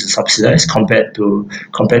capacity to subsidize compared to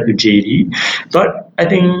JD. But I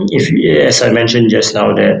think as I mentioned just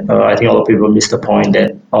now, that I think a lot of people miss the point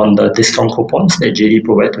that on the discount coupons that JD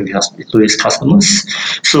provide to his customers.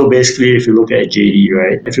 So basically, if you look at JD,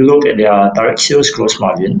 right, if you look at their direct sales gross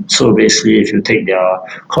margin, so basically if you take their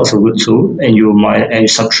cost of goods sold and you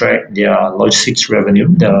subtract their logistics revenue,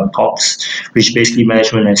 the COGS, which basically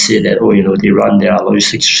management has said that they run their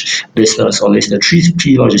logistics business, or at least the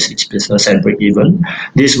 3P logistics business, and break even.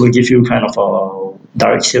 This will give you kind of a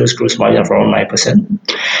direct sales gross margin of around 9%.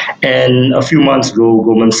 And a few months ago,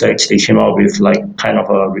 Goldman Sachs, they came out with like kind of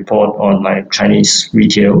a report on like Chinese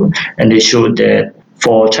retail, and they showed that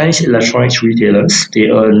for Chinese electronics retailers, they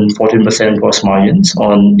earn 14% gross margins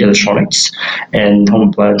on electronics and home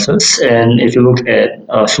appliances. And if you look at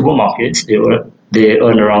supermarkets, they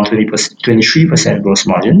earn around 23% gross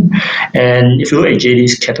margin. And if you look at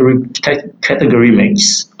JD's category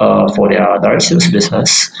mix for their direct sales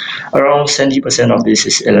business, around 70% of this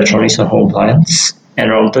is electronics and home appliance, and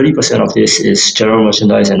around 30% of this is general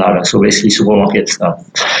merchandise and other, so basically supermarket stuff.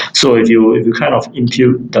 So if you kind of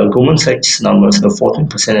impute the Goldman Sachs numbers, the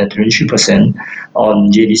 14% and 23% on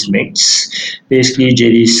JD's mix, basically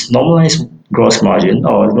JD's normalized gross margin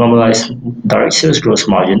or normalized direct sales gross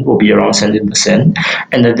margin will be around 17%,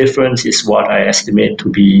 and the difference is what I estimate to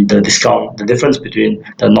be the discount. The difference between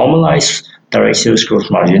the normalized direct sales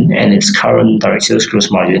gross margin and its current direct sales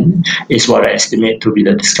gross margin is what I estimate to be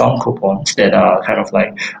the discount coupons that are kind of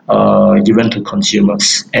like given to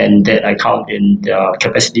consumers, and that I count in the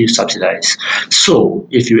capacity to subsidize. So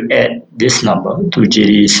if you add this number to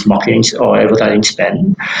JD's marketing or advertising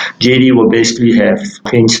spend, JD will basically have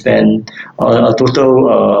marketing spend a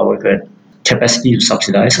total capacity to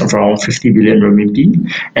subsidize of around 50 billion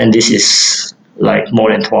renminbi, and this is like more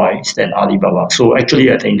than twice than Alibaba. So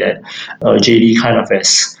actually, I think that JD kind of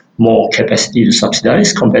has more capacity to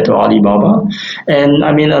subsidize compared to Alibaba. And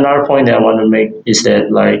I mean, another point that I want to make is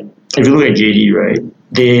that, like, if you look at JD, right,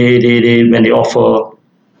 they when they offer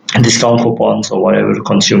discount coupons or whatever to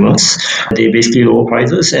consumers, they basically lower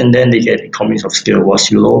prices, and then they get economies of scale.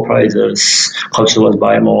 Once you lower prices, consumers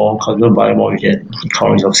buy more, you get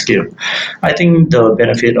economies of scale. I think the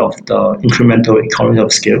benefit of the incremental economies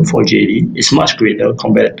of scale for JD is much greater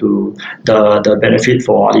compared to the benefit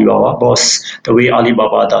for Alibaba, because the way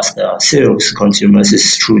Alibaba does the sales to consumers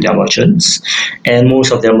is through their merchants, and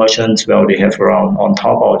most of their merchants, well, they have around, on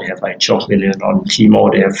Taobao they have like 12 million, on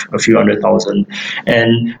Tmall they have a few 100,000,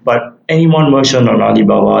 but any one merchant on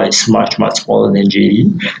Alibaba is much, much smaller than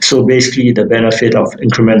JD. So basically, the benefit of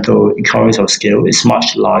incremental economies of scale is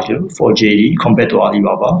much larger for JD compared to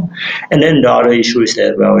Alibaba. And then the other issue is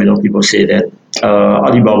that, well, people say that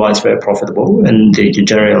Alibaba is very profitable and they can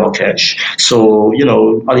generate a lot of cash. So,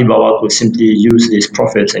 Alibaba could simply use these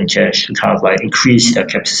profits and cash to kind of like increase their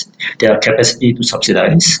capacity to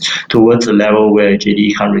subsidize towards a level where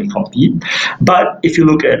JD can't really compete. But if you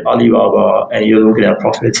look at Alibaba and you look at their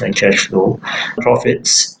profits and cash flow,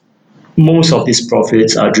 profits most of these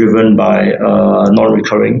profits are driven by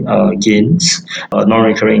non-recurring gains,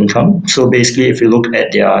 non-recurring income. So basically, if you look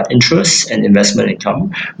at their interest and investment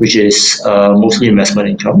income, which is mostly investment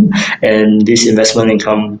income, and this investment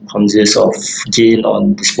income consists of gain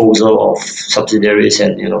on disposal of subsidiaries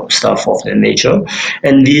and stuff of that nature,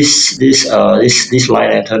 and this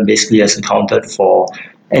line item basically has accounted for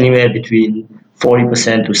anywhere between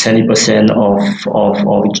 40% to 70% of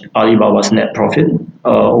Alibaba's net profit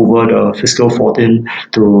over the fiscal 14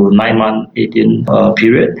 to 9-month 18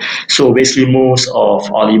 period. So basically, most of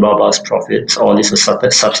Alibaba's profits, or at least a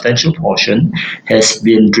substantial portion, has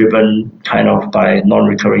been driven kind of by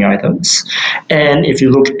non-recurring items. And if you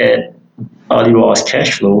look at Alibaba's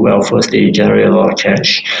cash flow, well, first they generate a lot of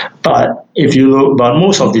cash, but if you look, but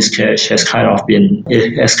most of this cash has kind of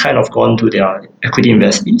gone to their equity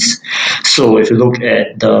investees. So if you look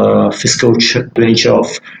at the fiscal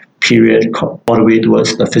 2012 period all the way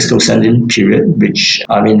towards the fiscal 17 period, which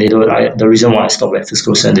I mean the reason why I stopped at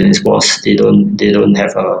fiscal 17 is because they don't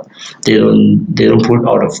put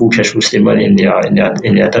out a full cash flow statement in their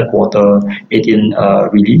third quarter 18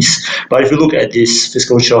 release. But if you look at this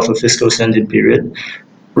fiscal 12 to fiscal 17 period,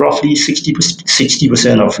 roughly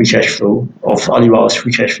 60% of free cash flow of Alibaba's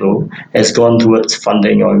free cash flow has gone towards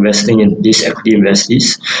funding or investing in these equity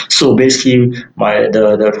investees. So basically,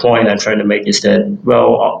 the point I'm trying to make is that,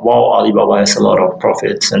 well, while Alibaba has a lot of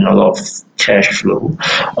profits and a lot of cash flow,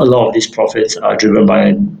 a lot of these profits are driven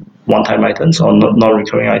by one-time items or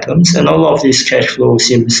non-recurring items, and a lot of this cash flow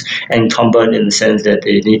seems encumbered in the sense that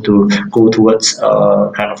they need to go towards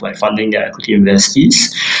kind of like funding their equity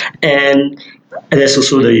investees. And there's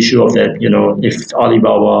also the issue of that, if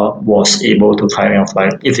Alibaba was able to kind of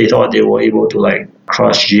like, if they thought they were able to like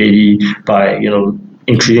crush JD by,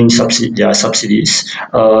 increasing their subsidies,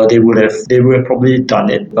 they would have probably done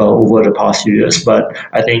it over the past few years. But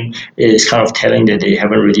I think it's kind of telling that they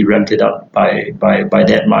haven't really ramped it up by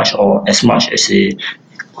that much or as much as they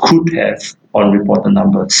could have on reported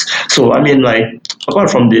numbers. So I mean, like, apart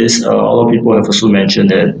from this, a lot of people have also mentioned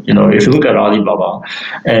that if you look at Alibaba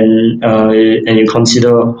and you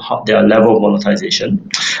consider their level of monetization,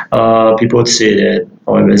 people would say that,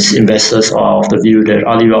 or investors are of the view that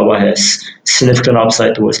Alibaba has significant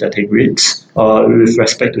upside towards their take rates with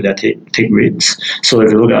respect to their take rates. So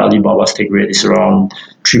if you look at Alibaba's take rate, it's around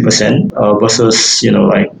 3% versus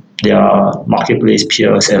like their marketplace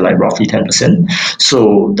peers at like roughly 10%.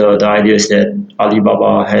 So the idea is that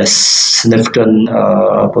Alibaba has significant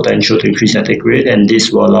potential to increase their take rate, and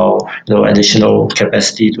this will allow additional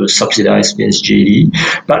capacity to subsidize against JD.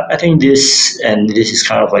 But I think this is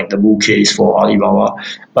kind of like the bull case for Alibaba.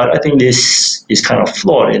 But I think this is kind of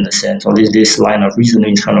flawed in the sense, or this line of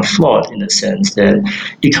reasoning is kind of flawed in the sense that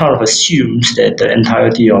it kind of assumes that the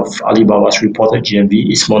entirety of Alibaba's reported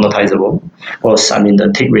GMV is monetizable. Because I mean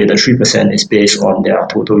the take rate, the 3% is based on their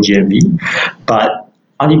total GMV, but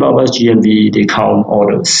Alibaba's GMV, they count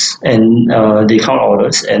orders and they do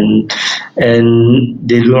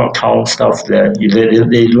not count stuff that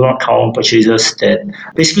they do not count purchases that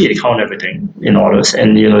basically they count everything in orders,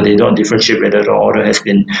 and they don't differentiate whether the order has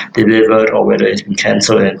been delivered or whether it's been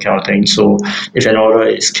cancelled and kind of thing. So if an order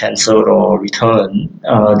is cancelled or returned,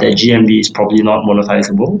 the GMV is probably not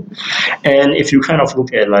monetizable. And if you kind of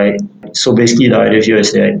look at so basically the idea here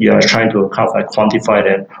is that you are trying to kind of like quantify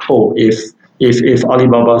that, if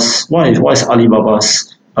Alibaba's, what is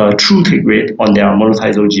Alibaba's true take rate on their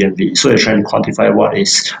monetizable GMV? So you're trying to quantify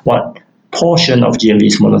what portion of GMV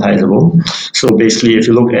is monetizable. So basically, if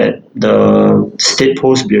you look at the State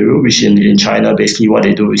Post Bureau, which in China, basically what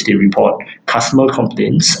they do is they report customer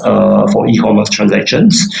complaints for e-commerce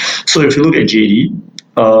transactions. So if you look at JD,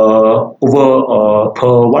 per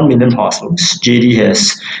 1 million parcels, JD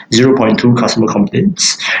has 0.2 customer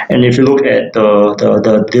complaints. And if you look at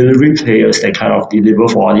the delivery players that kind of deliver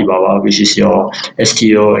for Alibaba, which is your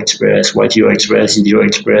STO Express, YTO Express, ZTO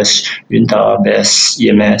Express, Yunta, Best,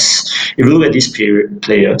 EMS, if you look at these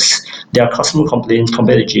players, their customer complaints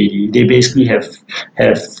compared to JD, they basically have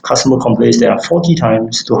customer complaints that are 40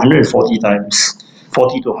 times to 140 times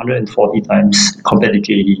 40 to 140 times compared to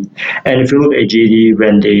JD. And if you look at JD,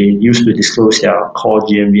 when they used to disclose their core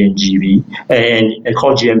GMV and GV and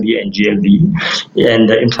core GMV and GMV, and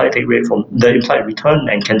the implied return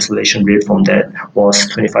and cancellation rate from that was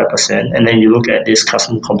 25%. And then you look at this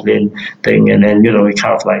customer complaint thing, and then it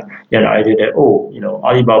kind of like you have an idea that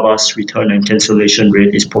Alibaba's return and cancellation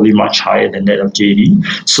rate is probably much higher than that of JD.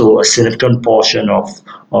 So a significant portion of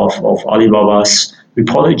Alibaba's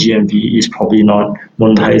reported GMV is probably not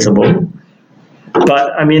monetizable.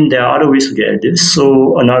 But I mean, there are other ways to get at this.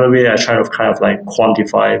 So another way I try to kind of like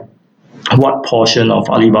quantify what portion of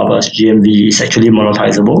Alibaba's GMV is actually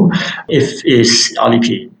monetizable if is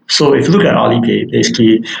Alipay. So if you look at Alipay,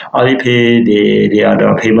 basically Alipay they are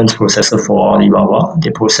the payments processor for Alibaba.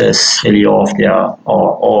 They process nearly all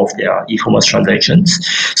of their e-commerce transactions.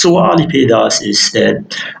 So what Alipay does is that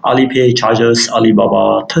Alipay charges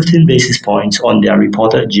Alibaba 13 basis points on their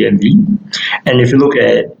reported GMV. And if you look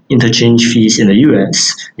at interchange fees in the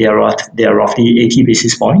US, they are roughly 80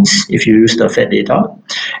 basis points if you use the Fed data.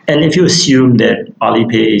 And if you assume that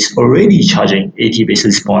Alipay is already charging 80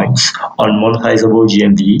 basis points on monetizable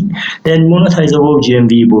GMV, then monetizable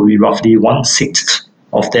GMV will be roughly one-sixth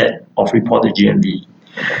of that of reported GMV.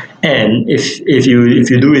 And if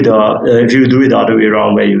you do it the other way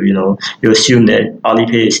around, where you assume that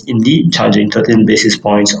Alipay is indeed charging 13 basis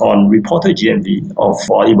points on reported GMV of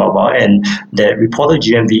Alibaba, and that reported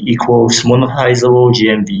GMV equals monetizable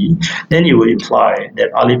GMV, then it would imply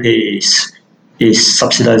that Alipay is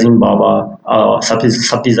subsidizing Baba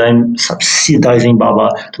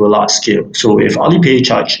to a large scale. So if Alipay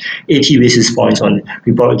charged 80 basis points on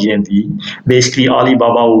reported GMV, basically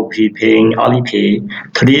Alibaba will be paying Alipay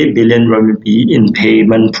 38 billion RMB in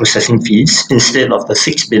payment processing fees instead of the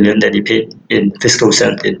 6 billion that they paid in fiscal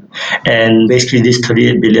 17. And basically this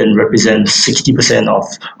 38 billion represents 60% of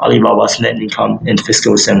Alibaba's net income in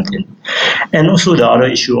fiscal 17. And also the other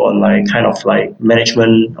issue on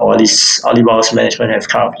management, or at least Alibaba's management have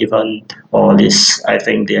kind of given, or at least I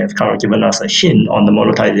think they have kind of given us a hint on the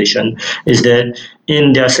monetization, is that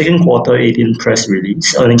in their second quarter 18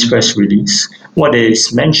 earnings press release, what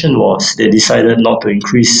is mentioned was they decided not to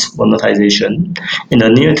increase monetization in the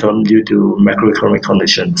near term due to macroeconomic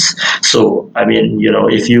conditions. So I mean,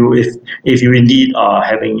 if you indeed are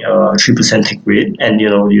having a 3% take rate, and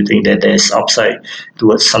you think that there's upside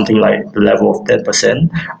towards something like the level of 10%,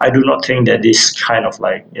 I do not think that this kind of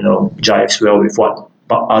jives well with what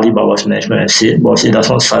Alibaba's management has said, because it does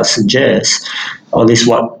not suggest, or at least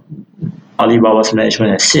what Alibaba's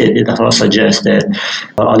management has said, it does not suggest that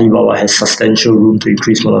Alibaba has substantial room to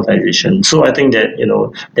increase monetization. So I think that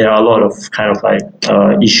there are a lot of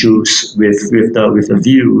issues with the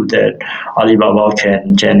view that Alibaba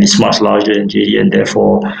can is much larger than JD, and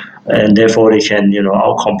therefore they can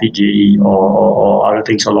outcompete JD or other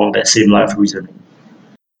things along that same line of reasoning.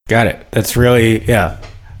 Got it. That's really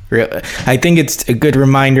I think it's a good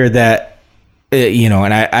reminder that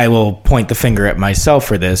and I will point the finger at myself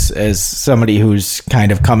for this as somebody who's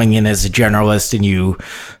kind of coming in as a generalist, and you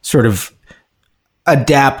sort of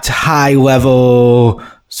adapt high level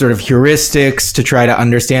sort of heuristics to try to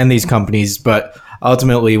understand these companies. But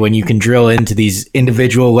ultimately, when you can drill into these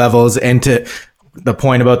individual levels and to the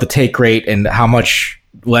point about the take rate and how much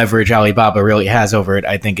leverage Alibaba really has over it,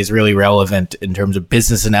 I think is really relevant in terms of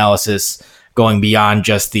business analysis, going beyond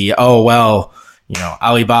just the,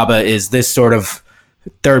 Alibaba is this sort of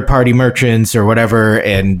third-party merchants or whatever,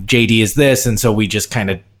 and JD is this, and so we just kind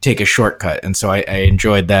of take a shortcut. And so I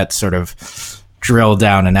enjoyed that sort of drill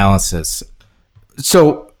down analysis.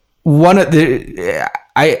 So there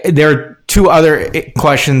are two other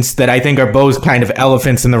questions that I think are both kind of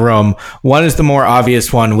elephants in the room. One is the more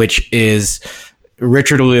obvious one, which is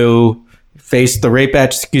Richard Liu faced the rape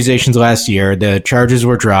accusations last year. The charges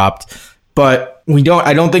were dropped, but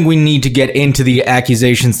I don't think we need to get into the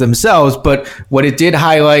accusations themselves, but what it did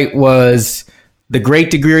highlight was the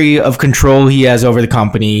great degree of control he has over the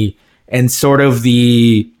company and sort of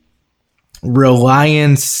the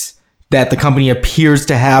reliance that the company appears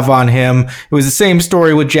to have on him. It was the same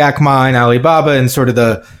story with Jack Ma and Alibaba, and sort of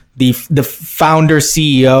the founder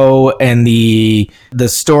CEO and the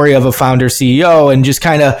story of a founder CEO, and just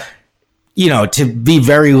kind of, to be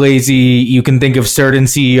very lazy, you can think of certain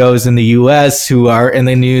CEOs in the US who are in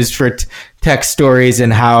the news for tech stories,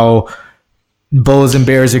 and how bulls and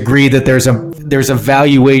bears agree that there's a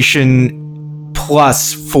valuation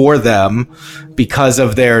plus for them because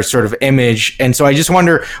of their sort of image. And so I just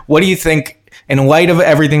wonder, what do you think, in light of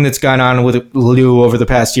everything that's gone on with Liu over the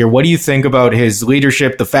past year, what do you think about his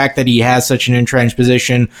leadership, the fact that he has such an entrenched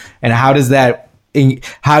position, and how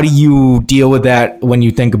do you deal with that when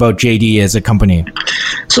you think about JD as a company?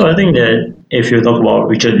 So I think that if you talk about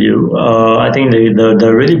Richard Liu, I think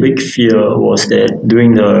the really big fear was that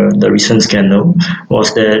during the recent scandal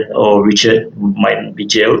was that Richard might be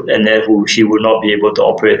jailed, and then he would not be able to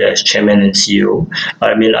operate as chairman and CEO.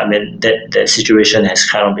 I mean that situation has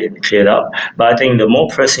kind of been cleared up. But I think the more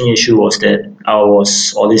pressing issue was that I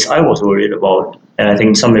was worried about, and I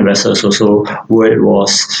think some investors also worried,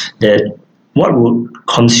 was that what would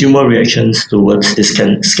consumer reactions towards this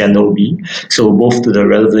scandal be? So both to the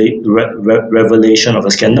revelation of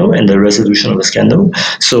a scandal and the resolution of a scandal.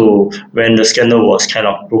 So when the scandal was kind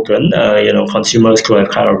of broken, consumers could have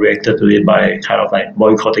kind of reacted to it by kind of like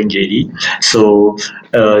boycotting JD. So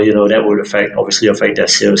that would obviously affect their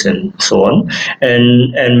sales and so on.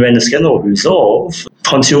 And when the scandal was resolved,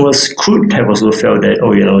 consumers could have also felt that,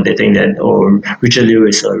 they think that, Richard Liu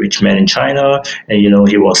is a rich man in China, and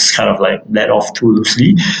he was kind of like let off too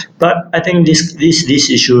loosely. But I think these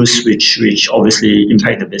issues, which obviously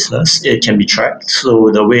impact the business, it can be tracked. So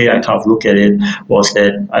the way I kind of look at it was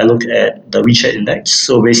that I look at the WeChat index.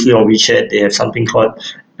 So basically on WeChat they have something called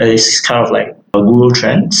it's kind of like Google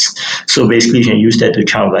Trends. So basically, you can use that to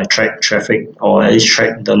kind of like track traffic or at least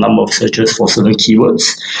track the number of searches for certain keywords.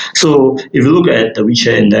 So if you look at the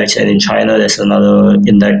WeChat index, and in China there's another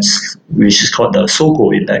index which is called the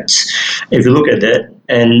Sogou index. If you look at that,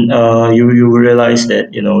 and you will realize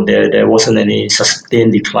that there wasn't any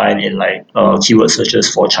sustained decline in like keyword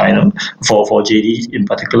searches for China for JD in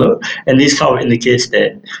particular, and this kind of indicates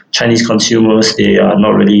that Chinese consumers, they are not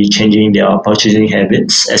really changing their purchasing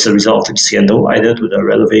habits as a result of the scandal, either to the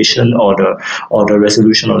revelation or the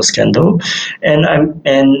resolution of the scandal. And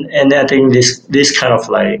I think this kind of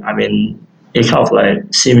like, it kind of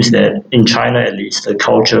like seems that in China at least, the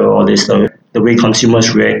culture or the way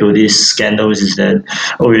consumers react to these scandals is that,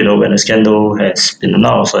 when a scandal has been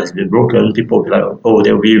announced or has been broken, people will be like,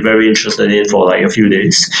 they'll be very interested in it for like a few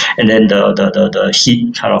days, and then the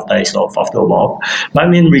heat kind of dies off after a while. But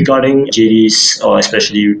regarding JD's, or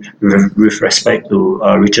especially with respect to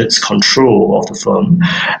Richard's control of the firm,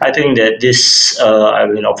 I think that this,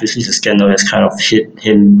 obviously the scandal has kind of hit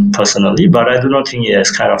him personally, but I do not think it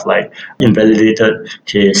has kind of like invalidated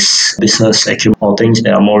his business acumen or things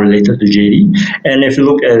that are more related to JD. And if you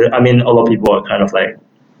look at it, a lot of people are kind of like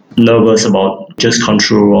nervous about just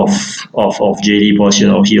control of JD because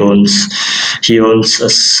he owns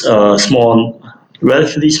a small,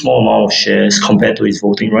 relatively small amount of shares compared to his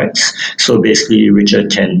voting rights. So basically, Richard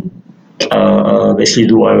can basically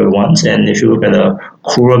do whatever he wants. And if you look at the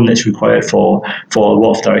quorum that's required for a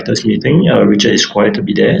board of directors meeting, Richard is required to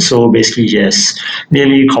be there. So basically, he has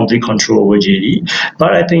nearly complete control over JD.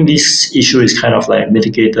 But I think this issue is kind of like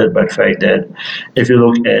mitigated by the fact that if you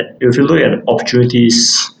look at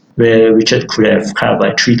opportunities where Richard could have kind of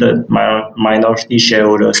like treated minority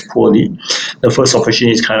shareholders poorly. The first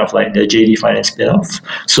opportunity is kind of like the JD Finance spin-off.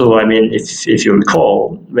 So if you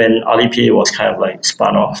recall, when Alipay was kind of like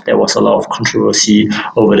spun off, there was a lot of controversy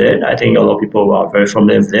over that. I think a lot of people are very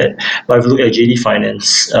familiar with that. But if you look at JD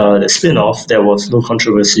Finance, the spin-off, there was no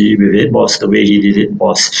controversy with it, because the way he did it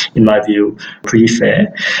was, in my view, pretty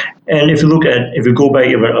fair. And if you go back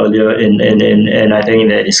even earlier, and I think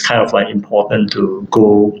that it's kind of like important to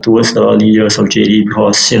go towards the early years of JD,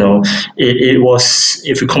 because it was,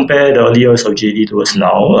 if you compare the early years of JD towards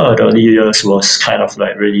now, the early years was kind of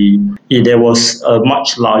like really, there was a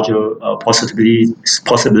much larger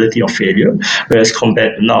possibility of failure, whereas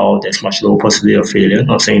compared to now, there's much lower possibility of failure.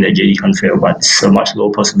 Not saying that JD can't fail, but it's a much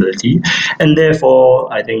lower possibility, and therefore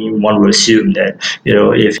I think one would assume that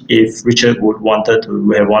if Richard would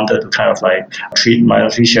have wanted to kind of like treat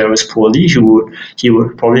minority shareholders poorly, he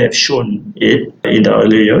would probably have shown it in the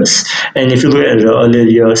early years. And if you look at the earlier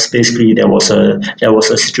years, basically there was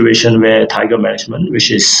a situation where Tiger Management,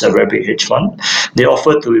 which is a very big hedge fund, they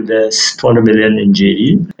offered to invest 200 million in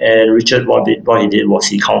JD, and Richard, what he did was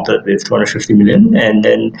he countered with 250 million, and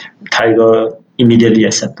then Tiger immediately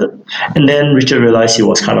accepted. And then Richard realized he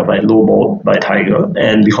was kind of like lowballed by Tiger,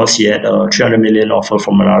 and because he had a 300 million offer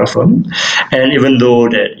from another firm, and even though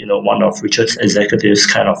that one of Richard's executives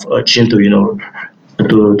kind of urged him to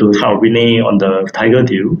to kind of renege on the Tiger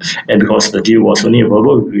deal, and because the deal was only a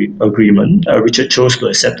verbal agreement, Richard chose to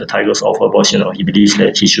accept the Tiger's offer because he believes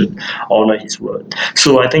that he should honor his word.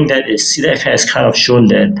 So I think that has kind of shown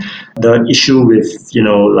that the issue with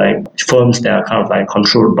like firms that are kind of like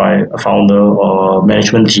controlled by a founder or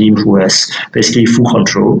management team who has basically full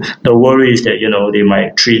control, the worry is that they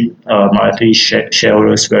might treat minority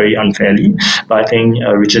shareholders very unfairly. But I think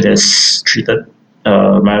Richard has treated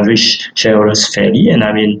minority shareholders fairly, and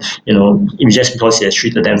just because he has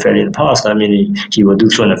treated them fairly in the past, he will do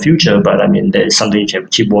so in the future. But that is something you can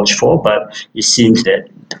keep watch for. But it seems that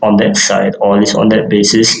on that side, or at least on that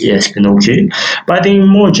basis, it has been okay. But I think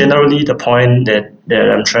more generally, the point that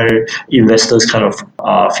I'm trying to investors kind of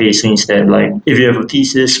are facing is that, like, if you have a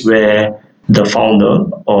thesis where the founder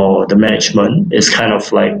or the management is kind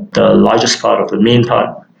of like the largest part of the main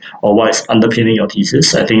part, or what is underpinning your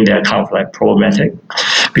thesis, I think they're kind of like problematic,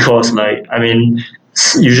 because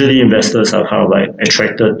usually investors are kind of like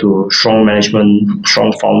attracted to strong management,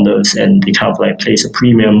 strong founders, and they kind of like place a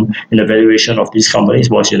premium in the valuation of these companies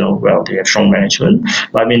because, well, they have strong management.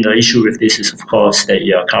 But I mean, the issue with this is, of course, that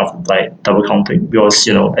you're kind of like double counting because,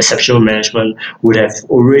 exceptional management would have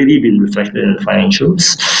already been reflected in the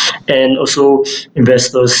financials. And also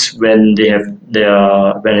investors, when they have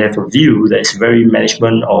a view that is very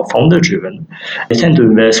management or founder driven, they tend to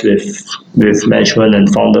invest with management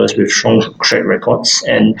and founders with strong track records,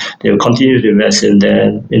 and they will continue to invest in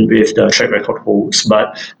them with the track record holds.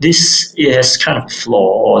 But it has kind of a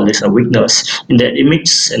flaw, or at least a weakness, in that it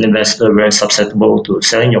makes an investor very susceptible to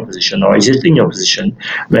selling your position or exiting your position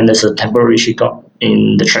when there's a temporary shakeup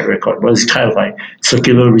in the track record. But it's kind of like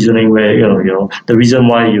circular reasoning where the reason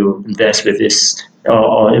why you invest with this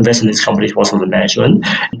or invest in this company because of the management,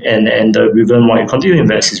 and the reason why you continue to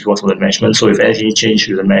invest is because of the management. So if anything changes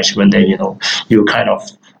with the management, then you kind of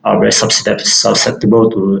are very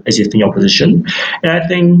susceptible to exiting your position. And I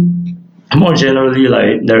think more generally,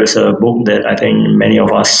 like there is a book that I think many of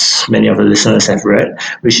the listeners have read,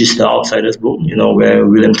 which is the Outsiders book, where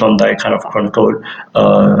William Thorndike kind of chronicled,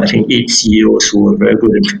 I think 8 CEOs who were very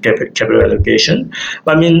good in capital allocation.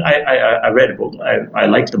 But I mean, I read the book, I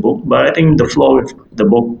liked the book, but I think the flaw with the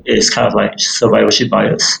book is kind of like survivorship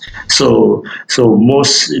bias. So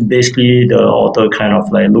most basically the author kind of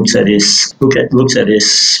like looks at his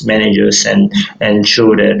managers and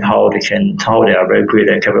show that how they are very great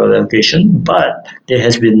at capital allocation. But there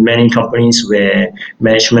has been many companies where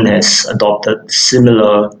management has adopted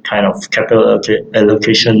similar kind of capital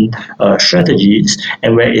allocation strategies,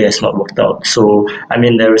 and where it has not worked out. So I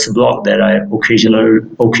mean, there is a blog that I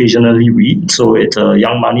occasionally read. So it's a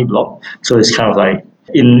Young Money blog. So it's kind of like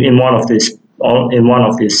in one of these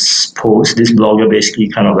posts, this blogger basically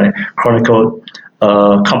kind of like chronicled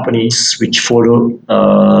companies which follow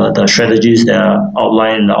the strategies that are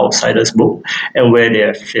outlined in the Outsiders book and where they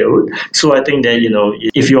have failed. So I think that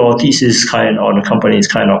if your thesis on a company is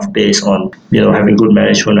kind of based on having good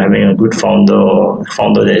management, having a good founder, or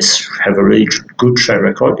founder that have a really good track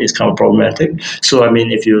record, it's kind of problematic. So I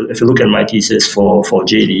mean, if you look at my thesis for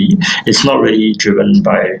JD, it's not really driven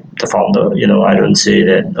by the founder. I don't say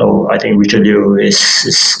that I think Richard Liu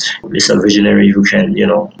is a visionary who can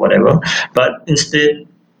whatever, but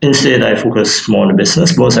Instead, I focus more on the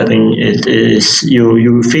business because I think it is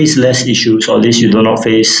you face less issues, or at least you do not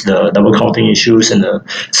face the double counting issues and the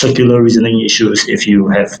circular reasoning issues if you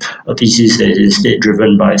have a thesis that is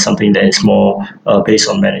driven by something that is more based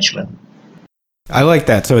on management. I like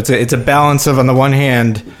that. So it's a balance of, on the one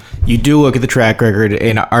hand, you do look at the track record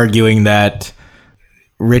and arguing that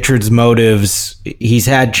Richard's motives, he's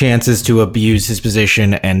had chances to abuse his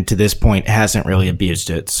position and to this point hasn't really abused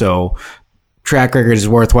it. So track record is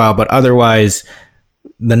worthwhile, but otherwise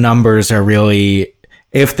the numbers are really,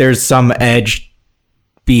 if there's some edge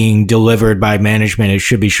being delivered by management, it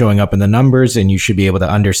should be showing up in the numbers, and you should be able to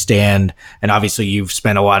understand. And obviously you've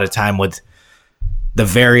spent a lot of time with the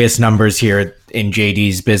various numbers here in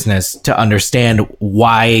JD's business to understand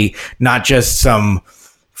why, not just some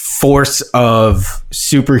force of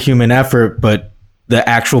superhuman effort, but the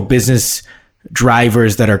actual business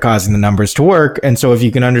drivers that are causing the numbers to work. And so if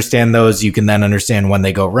you can understand those, you can then understand when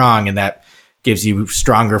they go wrong, and that gives you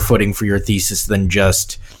stronger footing for your thesis than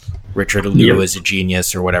just Richard Liu is a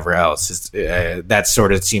genius or whatever else. That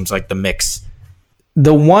sort of seems like the mix.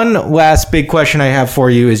 The one last big question I have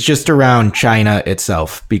for you is just around China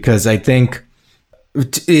itself, because I think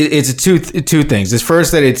it's two things. It's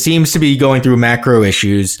first that it seems to be going through macro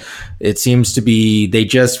issues. It seems to be they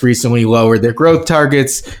just recently lowered their growth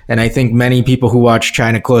targets, and I think many people who watch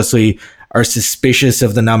China closely are suspicious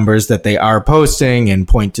of the numbers that they are posting and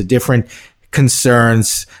point to different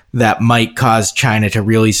concerns that might cause China to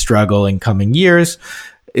really struggle in coming years.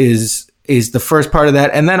 Is the first part of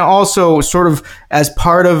that. And then also sort of as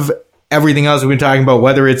part of everything else we've been talking about,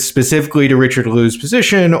 whether it's specifically to Richard Liu's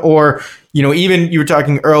position or, even you were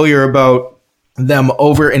talking earlier about them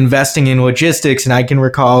over investing in logistics. And I can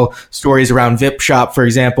recall stories around VIP Shop, for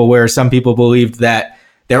example, where some people believed that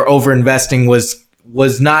their over investing was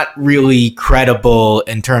not really credible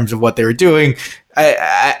in terms of what they were doing.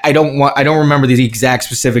 I don't remember the exact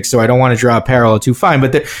specifics, so I don't want to draw a parallel too fine,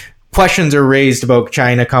 but questions are raised about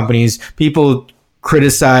China companies.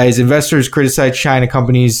 Investors criticize China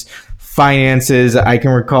companies' finances. I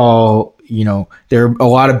can recall, there are a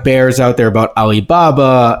lot of bears out there about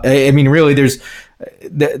Alibaba. I mean, really, there's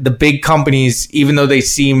the big companies, even though they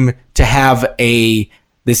seem to have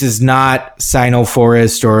this is not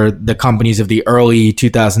Sino-Forest or the companies of the early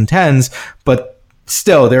 2010s, but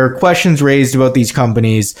still, there are questions raised about these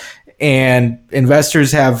companies, and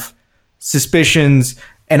investors have suspicions.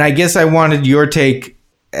 And I guess I wanted your take,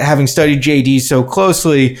 having studied JD so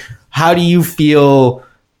closely. How do you feel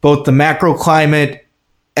both the macro climate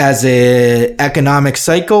as a economic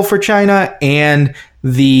cycle for China and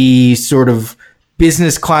the sort of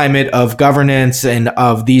business climate of governance and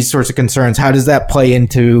of these sorts of concerns? How does that play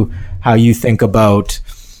into how you think about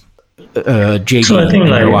JD? So I think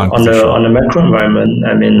like on the macro environment,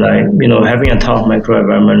 I mean, like, having a tough macro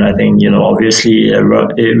environment, I think, obviously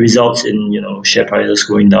it results in, share prices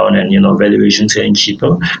going down and, valuations getting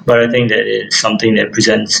cheaper. But I think that it's something that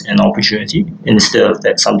presents an opportunity instead of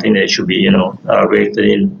that something that should be, reacted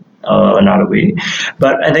in another way.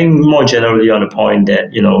 But I think more generally on the point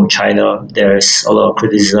that, China, there's a lot of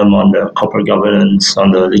criticism on the corporate governance,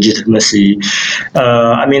 on the legitimacy.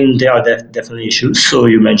 I mean, there are definitely issues. So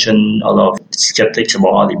you mentioned a lot of skeptics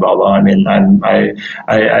about Alibaba. I mean,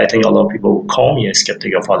 I think a lot of people call me a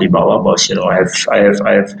skeptic of Alibaba, but, I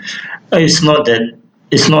have, it's not that.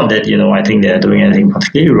 It's not that, I think they're doing anything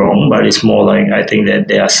particularly wrong, but it's more like I think that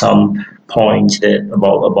there are some points that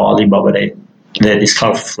about Alibaba that is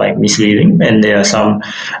kind of like misleading, and there are some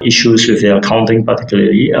issues with their accounting,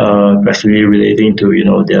 particularly relating to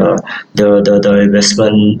the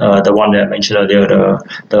investment, the one that I mentioned earlier,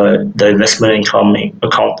 the investment income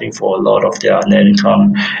accounting for a lot of their net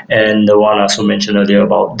income, and the one I also mentioned earlier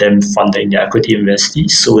about them funding their equity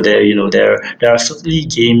investees. So there are certainly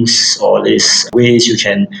games or these ways you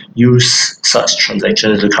can use such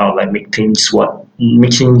transactions to kind of like make things look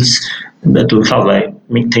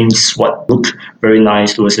very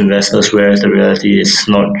nice towards investors, whereas the reality is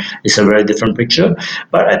not. It's a very different picture.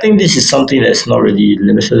 But I think this is something that's not really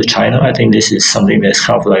limited to China. I think this is something that's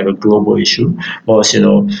kind of like a global issue. Because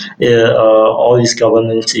all these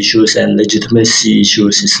governance issues and legitimacy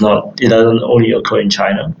issues it doesn't only occur in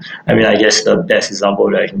China. I mean, I guess the best example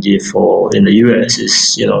that I can give in the US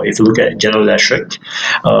is, if you look at General Electric,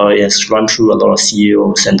 it has run through a lot of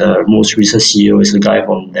CEOs, and the most recent CEO is a guy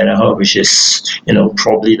from Danaher, which is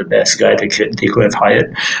probably the best guy they could have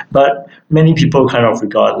hired. But many people kind of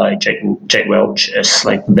regard like Jack Welch as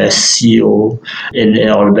like the best CEO or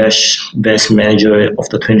the best manager of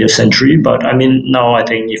the 20th century. But I mean, now I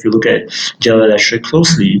think if you look at General Electric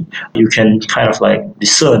closely, you can kind of like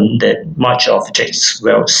discern that much of Jack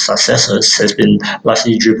Welch's successes has been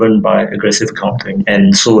largely driven by aggressive accounting,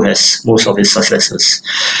 and so has most of his successors.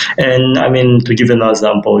 And I mean, to give another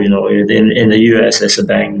example, in the US, there's a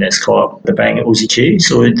bank that's called the bank OZK.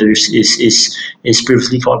 So it is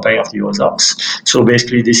previously called Bank of the Ozarks. So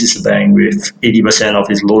basically, this is a bank with 80% of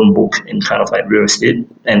its loan book in kind of like real estate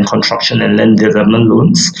and construction and land development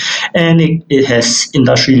loans, and it has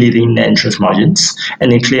industry-leading net interest margins,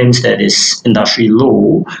 and it claims that its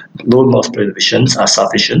industry-low loan loss provisions are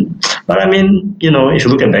sufficient. But I mean, if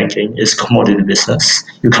you look at banking, it's a commodity business.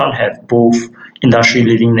 You can't have both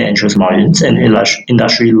industry-leading net interest margins and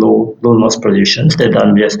industry-low loan loss provisions. That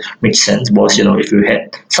doesn't just make sense. Because if you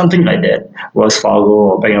had something like that, Wells Fargo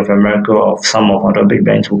or Bank of America or some of other big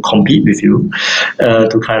banks will compete with you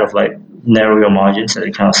to kind of like narrow your margins and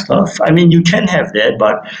that kind of stuff. I mean, you can have that,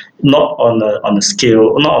 but not on the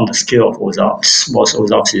scale of Ozarks. Because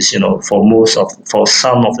Ozarks is, for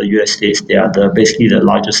some of the US states, they are basically the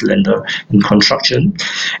largest lender in construction.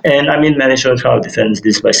 And I mean, management kind of defends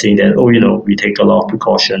this by saying that, we take a lot of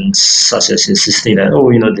precautions, such as insisting that,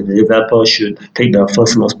 the developer should take the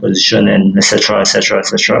first loss position and etc. etc.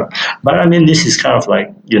 etc. But I mean, this is kind of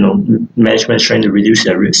like, management trying to reduce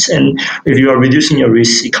their risk. And if you are reducing your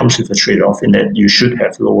risk, it comes with a trade-off in that you should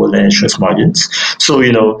have lower net interest margins. So,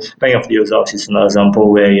 Bank of the Ozarks is another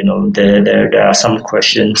example where, there are some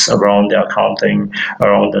questions around the accounting,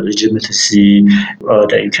 around the legitimacy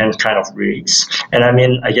that you can kind of raise. And I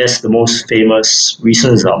mean, I guess the most famous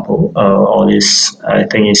recent example, I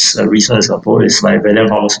think is a recent example, is like Valiant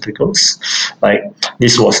Pharmaceuticals. Like,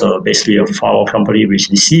 this was basically a pharma company which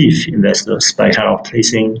deceived investors by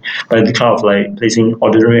placing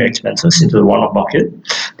ordinary expenses into the one-off bucket.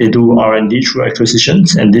 They do R&D through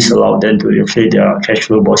acquisitions, and this allowed them to inflate their cash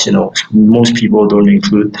flow. Because most people don't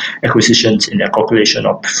include acquisitions in their calculation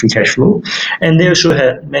of free cash flow. And they also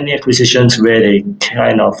had many acquisitions where they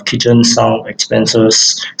kind of kitchen sunk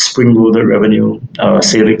expenses, spring-loaded revenue.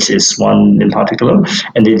 Salix is one in particular,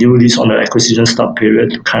 and they do this on the acquisition start period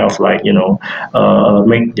to kind of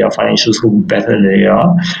make their financials look better than they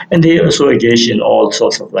are. And they also engage in all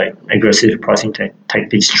sorts of like aggressive pricing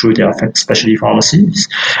tactics through their specialty pharmacies.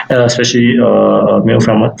 especially male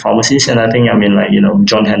pharmacies. And I think,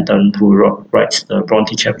 John Henton, who writes the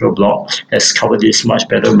Bronte Capital blog, has covered this much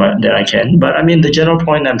better than I can. But I mean, the general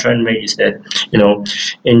point I'm trying to make is that,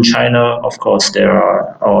 in China, of course, there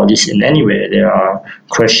are, or at least in anywhere, there are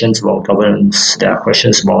questions about governance, there are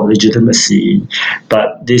questions about legitimacy,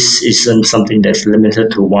 but this isn't something that's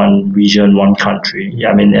limited to one region, one country.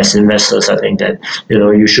 I mean, as investors, I think that,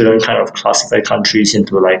 you shouldn't kind of classify countries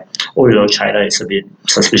into like, China is a bit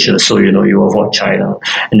suspicious, so, you avoid China.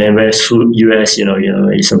 And then whereas US,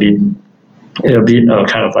 it's a bit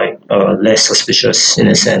kind of like less suspicious in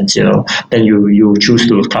a sense, then you choose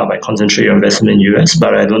to kind of like concentrate your investment in US.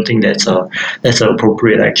 But I don't think that's an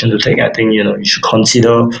appropriate action to take. I think you should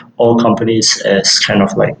consider all companies as kind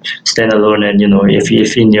of like standalone, and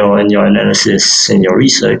if in your analysis, in your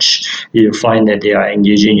research, you find that they are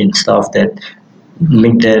engaging in stuff that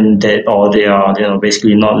make them that, or they are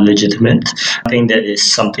basically not legitimate. I think that is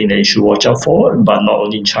something that you should watch out for, but not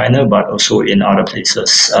only in China but also in other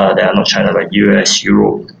places that are not China, like US,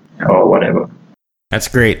 Europe, or whatever. That's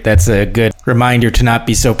great. That's a good reminder to not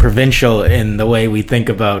be so provincial in the way we think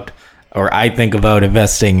about, or I think about,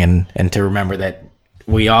 investing, and to remember that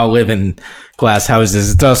we all live in glass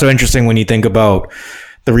houses. It's also interesting when you think about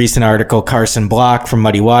the recent article Carson Block from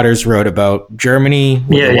Muddy Waters wrote about Germany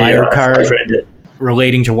with Wirecard. I've read it.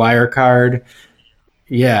 Relating to Wirecard.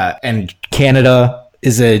 Yeah, and Canada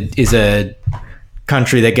is a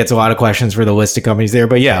country that gets a lot of questions for the listed companies there.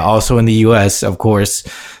 But yeah, also in the US, of course,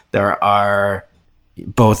 there are,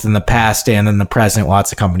 both in the past and in the present,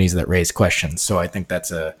 lots of companies that raise questions. So I think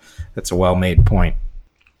that's a well-made point.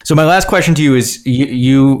 So my last question to you is,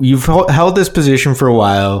 you've held this position for a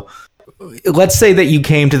while. Let's say that you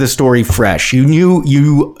came to the story fresh. You knew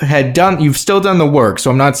you've still done the work.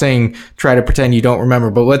 So I'm not saying try to pretend you don't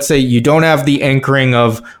remember, but let's say you don't have the anchoring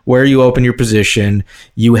of where you opened your position.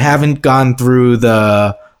 You haven't gone through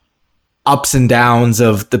the ups and downs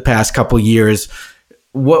of the past couple of years.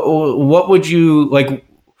 What would you like?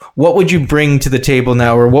 What would you bring to the table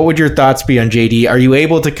now, or what would your thoughts be on JD? Are you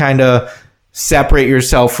able to kind of separate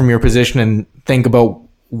yourself from your position and think about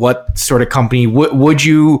what sort of company would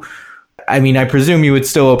you? I mean, I presume you would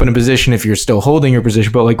still open a position if you're still holding your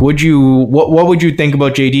position, but like, what would you think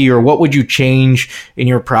about JD, or what would you change in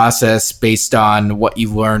your process based on what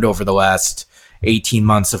you've learned over the last 18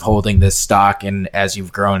 months of holding this stock and as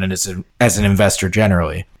you've grown and as an investor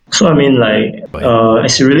generally? So I mean,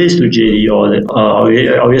 as it relates to JD,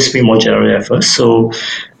 I'll just speak more generally at first. So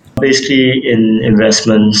basically, in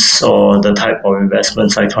investments, or the type of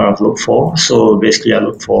investments I kind of look for. So basically, I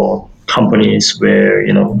look for companies where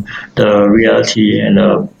the reality and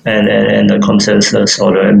the consensus,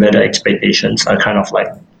 or the embedded expectations, are kind of like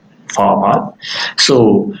far apart.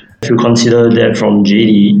 So if you consider that from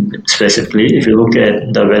JD specifically, if you look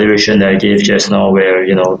at the valuation that I gave just now, where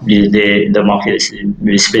the market is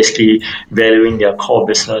basically valuing their core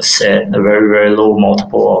business at a very, very low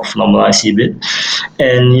multiple of normalized EBIT,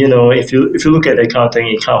 and if you look at that kind of thing,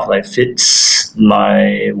 it kind of like fits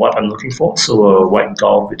what I'm looking for. So a wide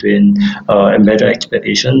gulf between embedded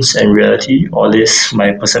expectations and reality, or at least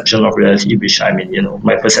my perception of reality, which I mean,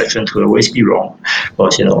 my perception could always be wrong,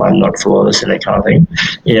 because I'm not flawless in that kind of thing.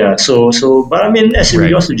 Yeah. So, but I mean, as it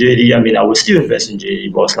regards to JD, I mean, I would still invest in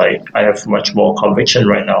JD, because like I have much more conviction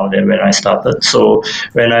right now than when I started. So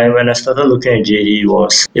when I started looking at JD,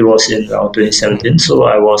 it was in 2017. So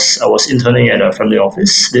I was interning at a family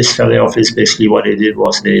office. This family office, basically what they did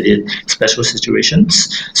was they did special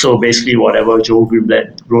situations. So basically, whatever Joe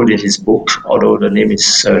Greenblatt wrote in his book, although the name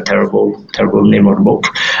is a terrible name of the book.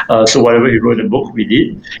 So whatever he wrote in the book, we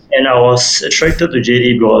did. And I was attracted to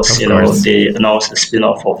JD because they announced the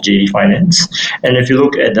spin-off of JD Finance. And if you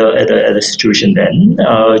look at the situation then,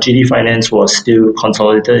 JD Finance was still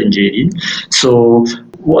consolidated in JD. So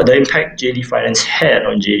what the impact JD Finance had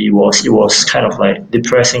on JD was, it was kind of like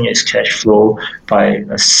depressing its cash flow by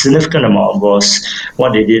a significant amount. Was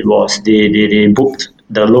what they did was they booked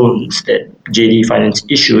the loans that JD Finance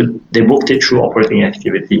issued, they booked it through operating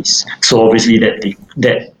activities. So obviously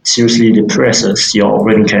that seriously depresses your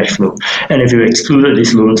operating cash flow. And if you excluded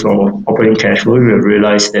these loans from operating cash flow, you will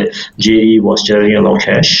realize that JD was generating a lot of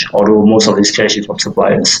cash, although most of this cash is from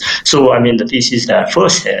suppliers. So I mean, the thesis that I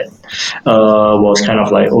first had was kind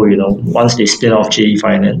of like, once they spin off JD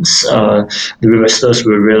Finance, the investors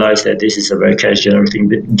will realize that this is a very cash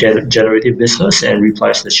generative business and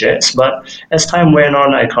reprice the shares. But as time went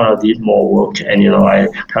on, I kind of did more work, and I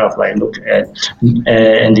kind of like looked at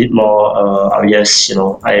and did more. I guess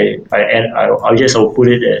I'll put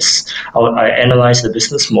it as I analyzed the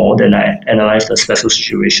business more than I analyzed the special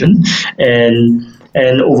situation. And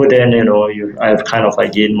And over there, I've kind of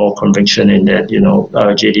like gained more conviction in that,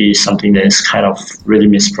 JD is something that is kind of really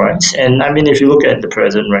mispriced. And I mean, if you look at the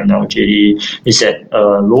present right now, JD is at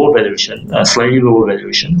a lower valuation, a slightly lower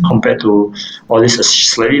valuation compared to, or this a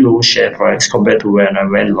slightly lower share price compared to when I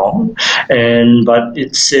went long. But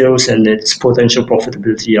its sales and its potential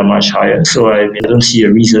profitability are much higher. So I don't see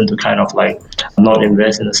a reason to kind of like not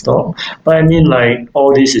invest in the stock. But I mean, like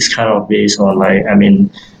all this is kind of based on like, I mean,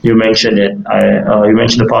 you mentioned that you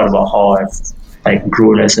mentioned the part about how I've like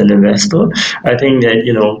grown as an investor. I think that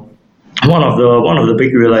one of the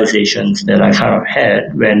big realizations that I kind of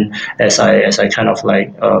had when as I kind of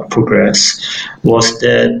like progress was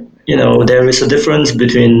that there is a difference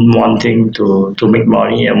between wanting to make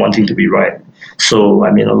money and wanting to be right. So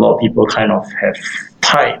I mean, a lot of people kind of have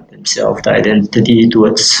tied themselves the identity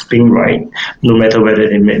towards being right, no matter whether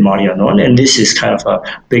they make money or not. And this is kind of a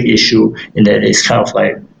big issue in that it's kind of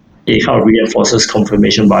like it kind of reinforces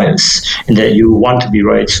confirmation bias in that you want to be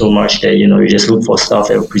right so much that you just look for stuff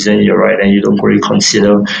that will present you right and you don't really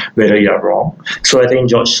consider whether you're wrong. So I think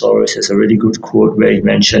George Soros has a really good quote where he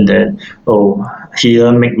mentioned that he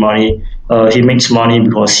doesn't make money. He makes money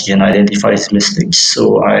because he can identify his mistakes.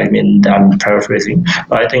 So I mean, I'm paraphrasing,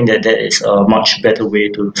 but I think that is a much better way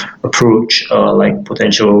to approach like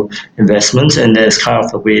potential investments, and that's kind of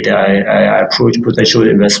the way that I approach potential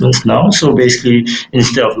investments now. So basically,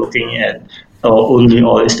 instead of looking at or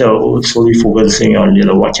instead of solely focusing on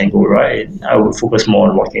what can go right, I would focus more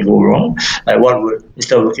on what can go wrong. Like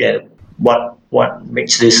instead of looking at what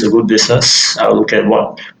makes this a good business, I'll look at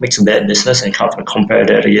what makes a bad business and kind of compare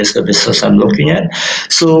that against the business I'm looking at.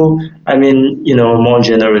 So I mean, more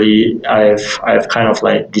generally, I've kind of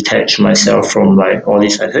like detached myself from like all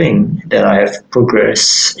this. I think that I have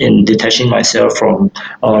progressed in detaching myself from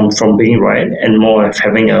being right and more of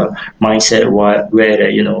having a mindset where that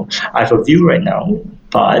I have a view right now,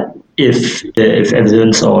 but if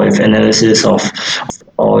evidence or if analysis of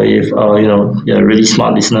or if the really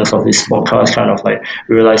smart listeners of this podcast kind of like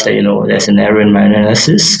realize that there's an error in my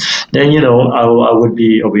analysis, then I would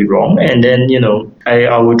be wrong, and then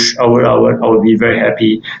I would be very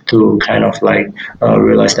happy to kind of like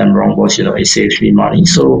realize that I'm wrong because it saves me money.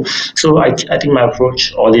 So I think my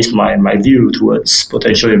approach, or at least my view towards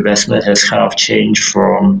potential investment has kind of changed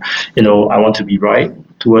from I want to be right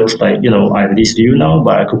towards like I have this view now,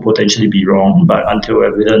 but I could potentially be wrong. But until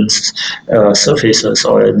evidence surfaces,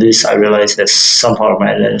 or at least I realize that some part of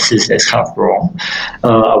my analysis that's kind of wrong,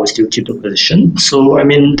 I will still keep the position. So I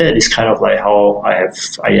mean, that is kind of like how I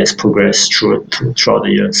guess progressed throughout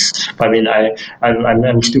the years. But I mean,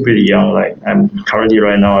 I'm still pretty young. Like I'm currently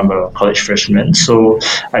right now I'm a college freshman. So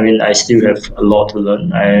I mean, I still have a lot to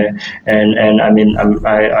learn. I'm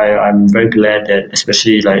very glad that,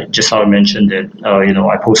 especially like just how I mentioned that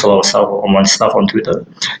I post a lot of stuff on my stuff on Twitter.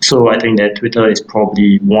 So I think that Twitter is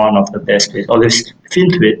probably one of the best places, or at least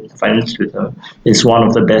finance Twitter is one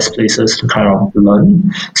of the best places to kind of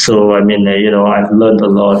learn. So I mean, I've learned a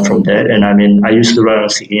lot from that. And I mean, I used to write on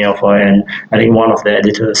Seeking Alpha, and I think one of the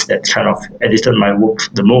editors that kind of edited my work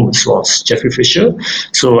the most was Jeffrey Fisher.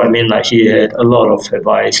 So I mean, like he had a lot of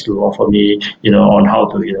advice to offer me, on how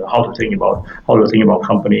to think about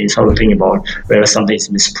companies, how to think about whether something is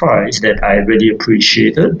mispriced, that I really appreciated.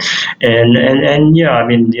 And yeah, I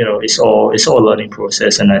mean, it's all a learning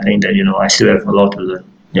process, and I think that I still have a lot to learn.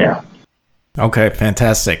 Yeah. Okay,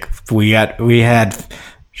 fantastic. We had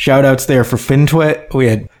shout outs there for FinTwit. We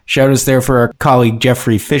had shout outs there for our colleague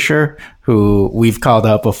Jeffrey Fisher, who we've called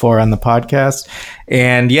out before on the podcast.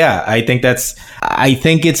 And yeah, I think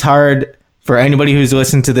it's hard for anybody who's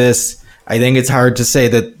listened to this. I think it's hard to say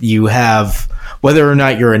that you have, whether or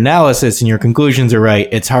not your analysis and your conclusions are right,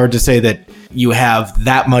 it's hard to say that you have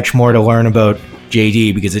that much more to learn about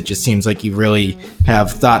JD, because it just seems like you really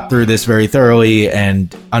have thought through this very thoroughly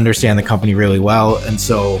and understand the company really well. And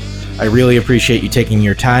so I really appreciate you taking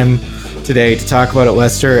your time today to talk about it,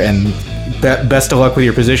 Lester, and best of luck with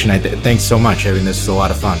your position. Thanks so much. I mean, this is a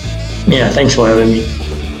lot of fun. Yeah, thanks for having me.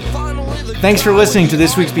 Thanks for listening to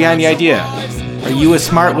this week's Behind the Idea. Are you a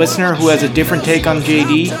smart listener who has a different take on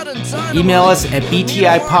JD? Email us at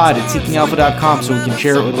btipod@seekingalpha.com so we can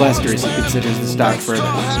share it with Lester as he considers the stock further.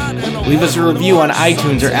 Leave us a review on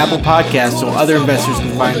iTunes or Apple Podcasts so other investors can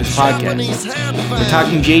find this podcast. We're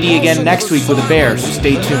talking JD again next week with a bear, so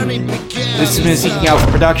stay tuned. This has been a Seeking Alpha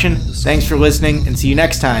production. Thanks for listening, and see you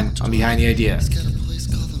next time on Behind the Idea.